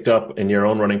picked up in your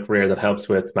own running career that helps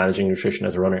with managing nutrition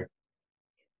as a runner?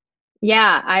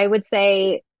 Yeah, I would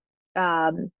say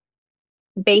um,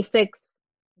 basics,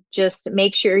 just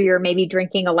make sure you're maybe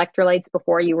drinking electrolytes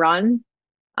before you run,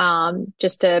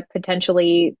 just to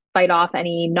potentially fight off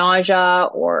any nausea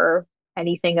or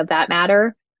anything of that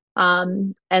matter.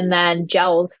 And then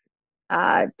gels,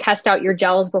 test out your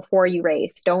gels before you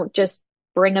race. Don't just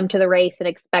bring them to the race and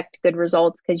expect good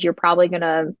results because you're probably going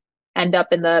to end up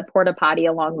in the porta potty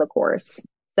along the course.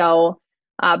 So,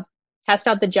 uh, test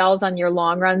out the gels on your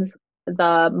long runs,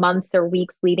 the months or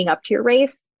weeks leading up to your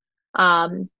race,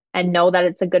 and know that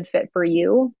it's a good fit for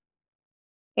you.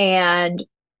 And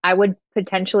I would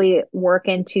potentially work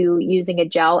into using a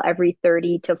gel every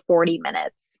 30 to 40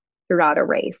 minutes throughout a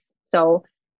race. So,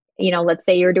 let's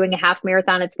say you're doing a half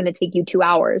marathon, it's going to take you 2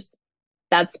 hours.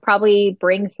 That's probably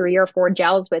bring 3 or 4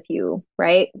 gels with you,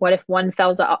 right? What if one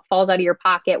falls out of your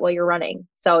pocket while you're running?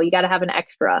 So you got to have an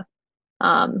extra.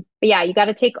 But yeah, you got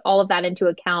to take all of that into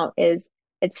account is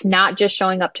it's not just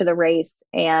showing up to the race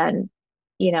and,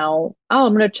 oh,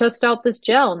 I'm going to test out this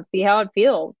gel and see how it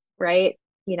feels, right?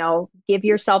 Give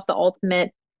yourself the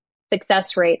ultimate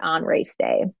success rate on race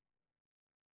day.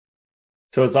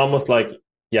 So it's almost like,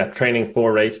 yeah, training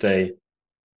for race day,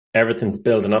 everything's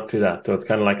building up to that. So it's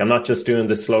kind of like, I'm not just doing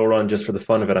this slow run just for the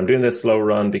fun of it. I'm doing this slow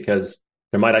run because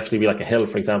there might actually be like a hill,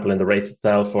 for example, in the race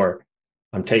itself, or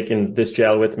I'm taking this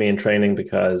gel with me in training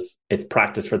because it's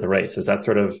practice for the race. Is that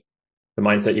sort of the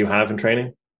mindset you have in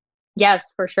training? Yes,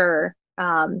 for sure.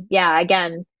 Yeah,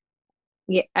 again,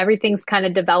 yeah, everything's kind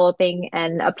of developing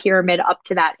and a pyramid up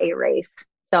to that A race.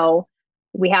 So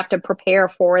we have to prepare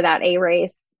for that A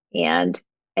race. And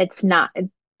it's not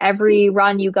every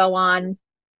run you go on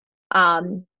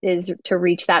is to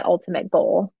reach that ultimate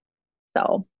goal.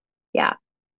 So yeah.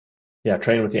 Yeah,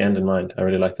 train with the end in mind. I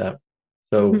really like that.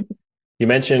 So you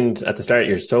mentioned at the start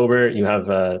you're sober. You have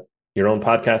your own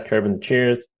podcast, Curbing the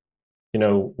Cheers.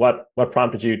 What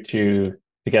prompted you to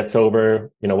get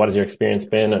sober? What has your experience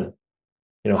been, and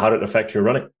how did it affect your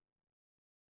running?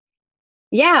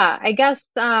 Yeah, I guess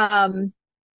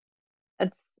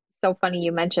it's so funny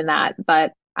you mentioned that,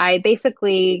 but I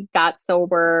basically got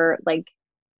sober like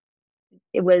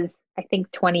it was I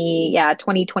think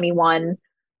 2021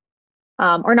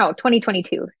 or no,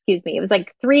 2022, excuse me. It was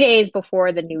like 3 days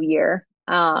before the new year.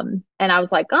 And I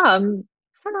was like, I don't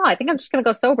know, I think I'm just gonna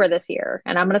go sober this year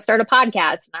and I'm gonna start a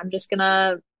podcast and I'm just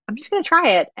gonna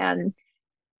try it. And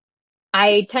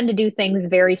I tend to do things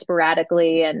very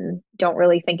sporadically and don't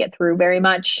really think it through very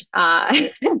much.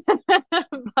 But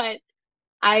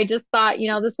I just thought,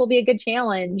 this will be a good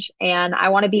challenge and I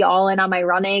want to be all in on my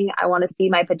running. I want to see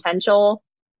my potential.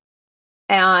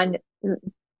 And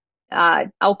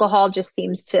alcohol just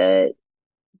seems to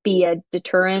be a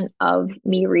deterrent of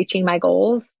me reaching my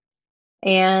goals.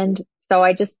 And so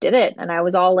I just did it and I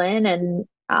was all in. And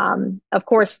of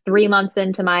course, 3 months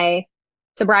into my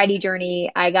sobriety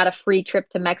journey, I got a free trip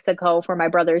to Mexico for my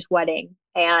brother's wedding.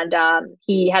 And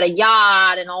he had a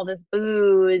yacht and all this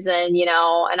booze and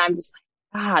I'm just like,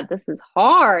 God, this is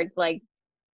hard. Like,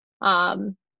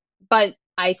 um, but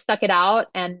I stuck it out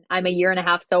and I'm a year and a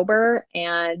half sober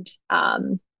and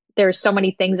there's so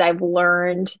many things I've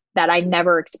learned that I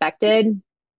never expected.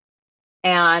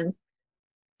 And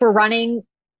For running,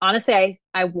 honestly,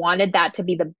 I wanted that to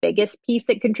be the biggest piece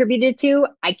it contributed to.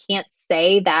 I can't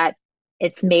say that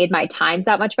it's made my times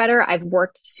that much better. I've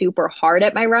worked super hard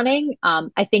at my running.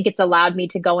 I think it's allowed me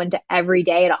to go into every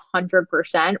day at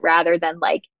 100% rather than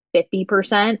like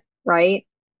 50%, right?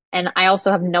 And I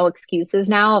also have no excuses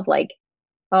now of like,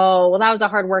 oh, well, that was a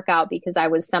hard workout because I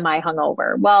was semi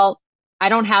hungover. Well, I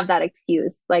don't have that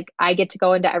excuse. Like I get to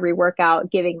go into every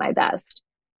workout giving my best.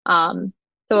 Um,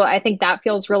 so I think that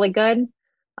feels really good.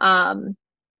 Um,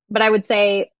 but I would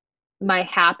say my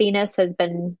happiness has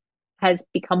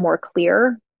become more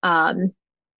clear.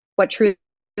 What truly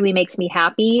makes me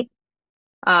happy.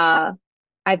 Uh,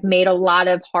 I've made a lot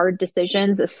of hard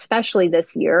decisions, especially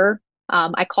this year.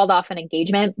 I called off an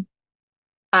engagement.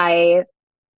 I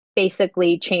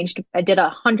basically I did a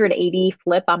 180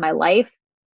 flip on my life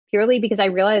purely because I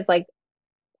realized like,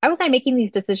 how was I making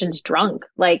these decisions drunk?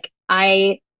 Like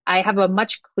I have a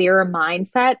much clearer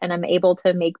mindset and I'm able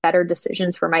to make better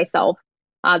decisions for myself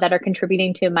that are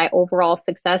contributing to my overall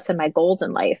success and my goals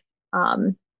in life.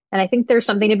 And I think there's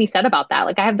something to be said about that.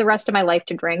 Like I have the rest of my life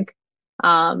to drink.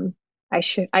 Um, I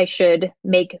should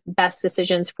make best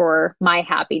decisions for my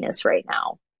happiness right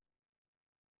now.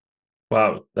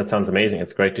 Wow, that sounds amazing.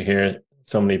 It's great to hear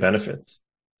so many benefits.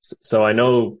 So I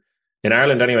know in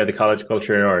Ireland anyway, the college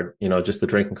culture or, just the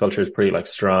drinking culture is pretty like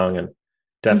strong and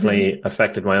Hmm. definitely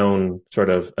affected my own sort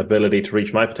of ability to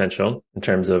reach my potential in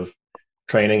terms of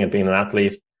training and being an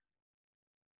athlete.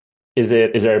 Is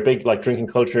there a big like drinking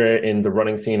culture in the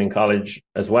running scene in college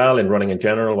as well, in running in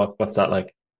general? What's that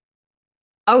like?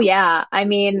 Oh yeah. I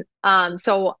mean, I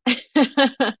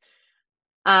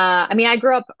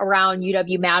grew up around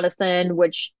UW-Madison,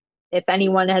 which if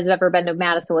anyone has ever been to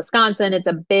Madison, Wisconsin, it's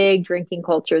a big drinking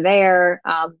culture there.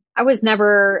 I was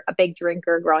never a big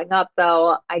drinker growing up,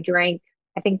 though. I drank,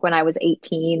 I think when I was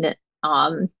 18.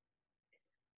 Um,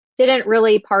 didn't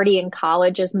really party in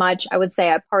college as much. I would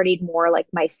say I partied more like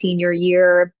my senior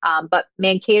year. But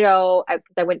Mankato,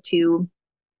 I went to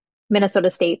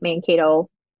Minnesota State, Mankato,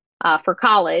 for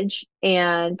college,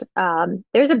 and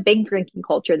there's a big drinking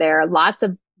culture there. Lots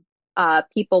of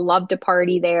people love to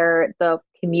party there. The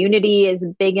community is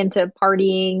big into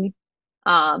partying.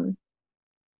 Um,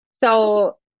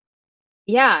 so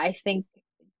yeah, I think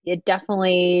it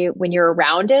definitely, when you're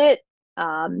around it,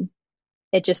 um,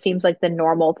 it just seems like the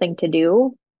normal thing to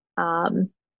do.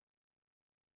 Um,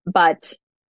 but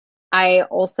I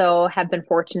also have been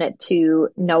fortunate to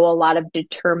know a lot of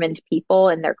determined people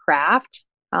in their craft.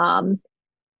 And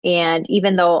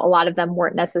even though a lot of them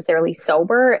weren't necessarily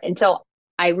sober until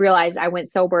I realized I went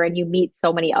sober and you meet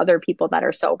so many other people that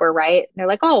are sober, right? And they're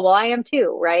like, oh, well, I am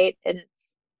too, right? And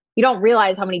you don't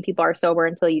realize how many people are sober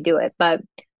until you do it. But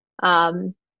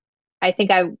um, I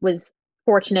think I was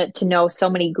fortunate to know so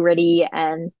many gritty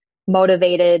and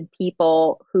motivated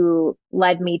people who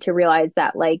led me to realize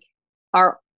that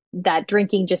our that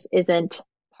drinking just isn't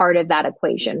part of that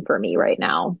equation for me right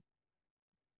now.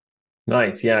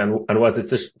 Nice, yeah. And was it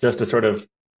just a sort of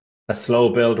a slow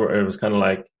build where it was kind of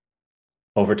like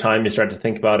over time you started to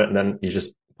think about it and then you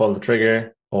just pulled the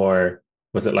trigger, or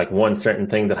was it like one certain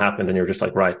thing that happened and you were just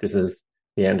like, right, this is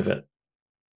the end of it?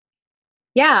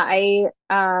 Yeah,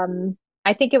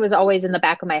 I think it was always in the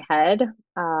back of my head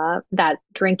that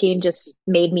drinking just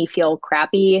made me feel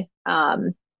crappy.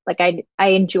 Like I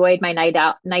enjoyed my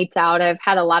nights out. I've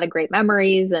had a lot of great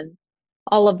memories and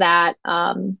all of that.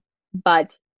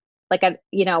 But like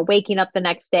waking up the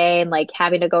next day and like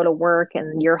having to go to work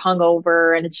and you're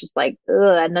hungover and it's just like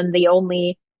ugh. And then the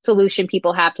only solution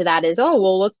people have to that is, oh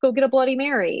well, let's go get a Bloody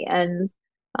Mary. And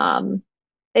um,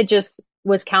 it just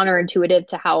was counterintuitive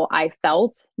to how I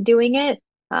felt doing it.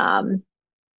 Um,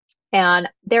 and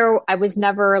I was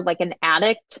never like an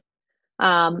addict.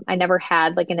 I never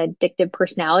had like an addictive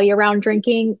personality around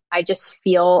drinking. I just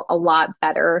feel a lot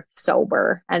better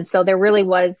sober. And so there really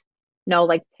was no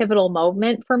like pivotal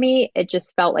moment for me. It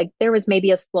just felt like there was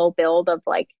maybe a slow build of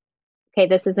like, okay,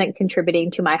 this isn't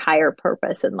contributing to my higher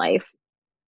purpose in life.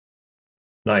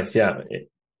 Nice, yeah.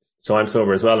 So I'm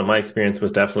sober as well, and my experience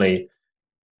was definitely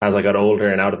as I got older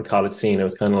and out of the college scene, it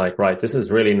was kind of like, right, this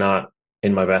is really not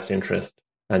in my best interest,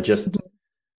 and just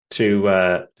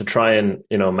to try and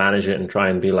manage it and try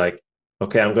and be like,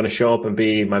 okay, I'm going to show up and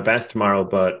be my best tomorrow,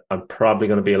 but I'm probably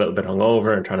going to be a little bit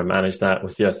hungover, and trying to manage that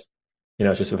was just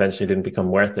just eventually didn't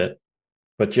become worth it.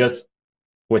 But just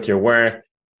with your work,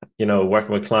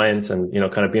 working with clients and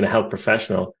kind of being a health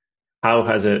professional, how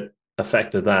has it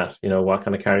affected that? What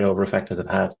kind of carryover effect has it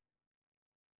had?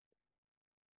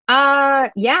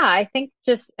 Yeah, I think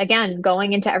just again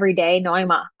going into every day knowing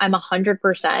I'm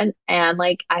 100% and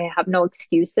like I have no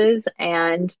excuses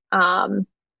and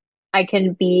I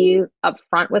can be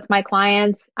upfront with my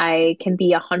clients. I can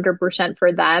be 100%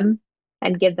 for them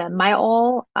and give them my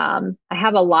all. I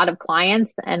have a lot of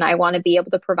clients and I want to be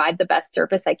able to provide the best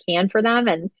service I can for them.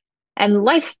 And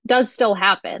life does still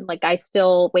happen. Like I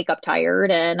still wake up tired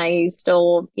and I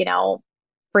still,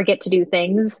 forget to do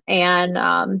things.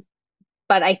 But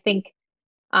I think,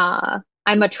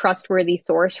 I'm a trustworthy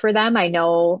source for them. I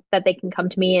know that they can come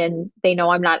to me and they know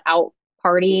I'm not out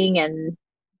partying and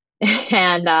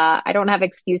I don't have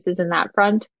excuses in that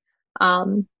front.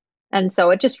 Um, and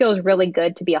so it just feels really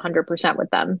good to be 100% with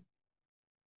them.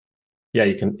 Yeah,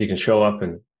 you can show up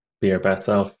and be your best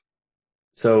self.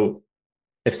 So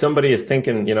if somebody is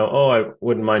thinking, oh, I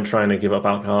wouldn't mind trying to give up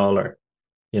alcohol, or,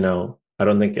 I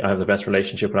don't think I have the best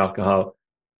relationship with alcohol.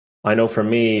 I know for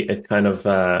me, it kind of,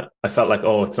 I felt like,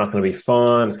 oh, it's not going to be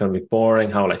fun. It's going to be boring.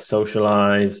 How will I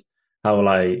socialize? How will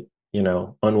I,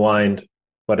 unwind?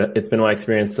 But it's been my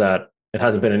experience that it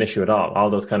hasn't been an issue at all. All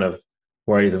those kind of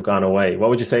worries have gone away. What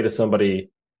would you say to somebody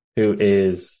who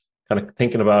is kind of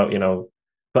thinking about,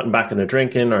 cutting back on their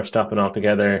drinking or stopping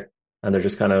altogether, and they're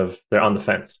just they're on the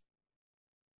fence?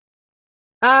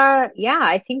 Yeah,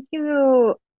 I think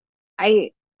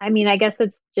I, I mean, I guess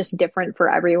it's just different for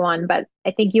everyone, but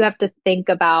I think you have to think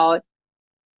about,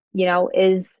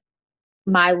 is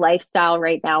my lifestyle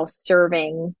right now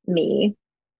serving me?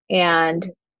 And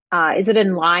is it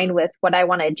in line with what I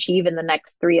want to achieve in the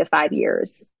next 3 to 5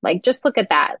 years? Like, just look at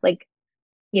that. Like,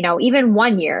 even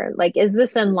 1 year, like, is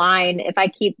this in line if I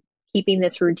keep keeping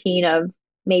this routine of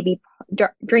maybe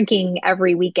drinking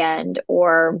every weekend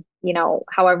or,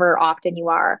 however often you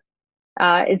are?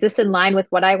 Is this in line with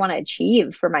what I want to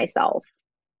achieve for myself?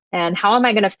 And how am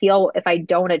I going to feel if I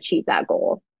don't achieve that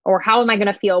goal? Or how am I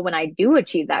going to feel when I do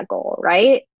achieve that goal?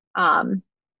 Right. And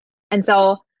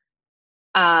so,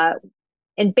 uh,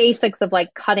 in basics of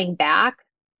like cutting back,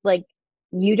 like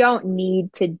you don't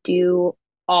need to do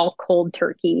all cold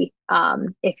turkey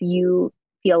if you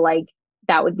feel like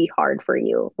that would be hard for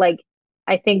you. Like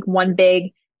I think one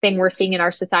big thing we're seeing in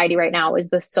our society right now is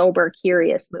the sober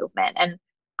curious movement. And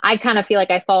I kind of feel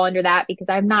like I fall under that because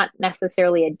I'm not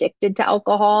necessarily addicted to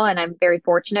alcohol and I'm very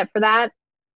fortunate for that.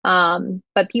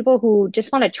 But people who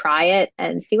just want to try it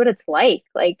and see what it's like,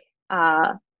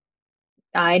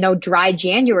 I know dry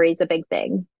January is a big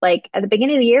thing. Like at the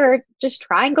beginning of the year, just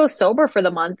try and go sober for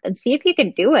the month and see if you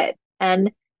can do it.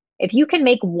 And if you can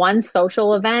make one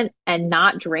social event and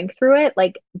not drink through it,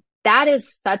 like that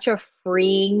is such a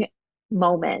freeing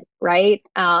moment, right?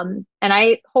 And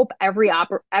I hope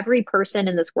every person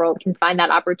in this world can find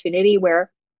that opportunity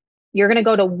where you're going to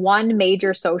go to one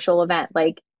major social event,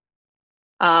 like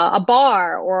a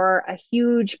bar or a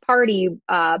huge party,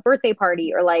 birthday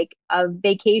party, or like a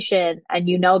vacation, and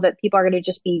you know that people are going to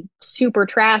just be super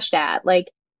trashed at, like,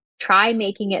 try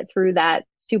making it through that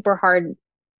super hard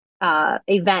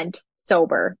event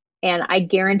sober. And I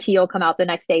guarantee you'll come out the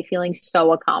next day feeling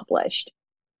so accomplished.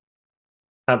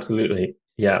 Absolutely.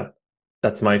 Yeah.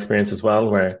 That's my experience as well,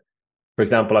 where, for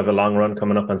example, I have a long run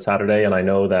coming up on Saturday, and I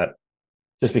know that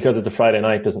just because it's a Friday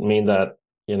night doesn't mean that,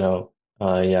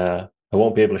 I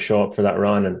won't be able to show up for that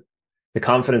run, and the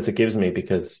confidence it gives me,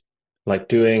 because like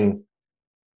doing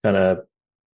kind of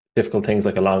difficult things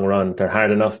like a long run, they're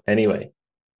hard enough anyway,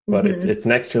 but it's Hmm. it's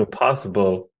next to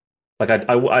impossible. Like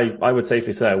I would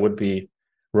safely say I would be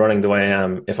running the way I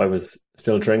am if I was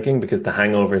still drinking, because the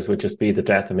hangovers would just be the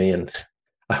death of me, and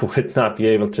I would not be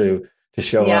able to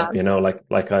show Yeah. up,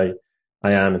 like I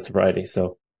am in sobriety.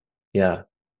 So yeah,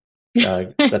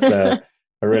 that's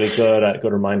a really good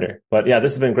reminder. But yeah,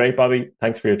 this has been great, Bobby.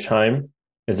 Thanks for your time.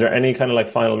 Is there any kind of like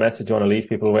final message you want to leave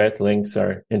people with, links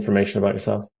or information about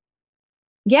yourself?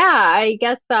 Yeah, I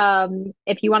guess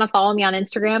if you want to follow me on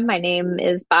Instagram, my name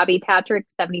is Bobby Patrick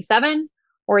 77,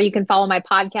 or you can follow my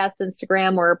podcast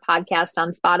Instagram or podcast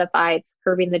on Spotify. It's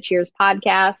Curving the Cheers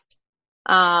podcast.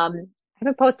 I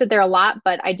haven't posted there a lot,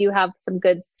 but I do have some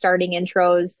good starting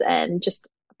intros and just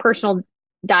a personal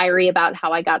diary about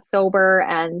how I got sober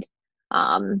and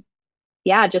um,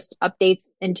 yeah, just updates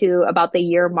into about the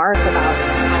year mark about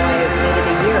how I made it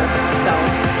a year.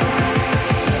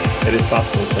 It is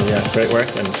possible. So yeah, great work,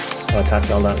 and I'll attach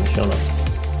all that in the show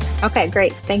notes. So, okay,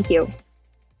 great. Thank you.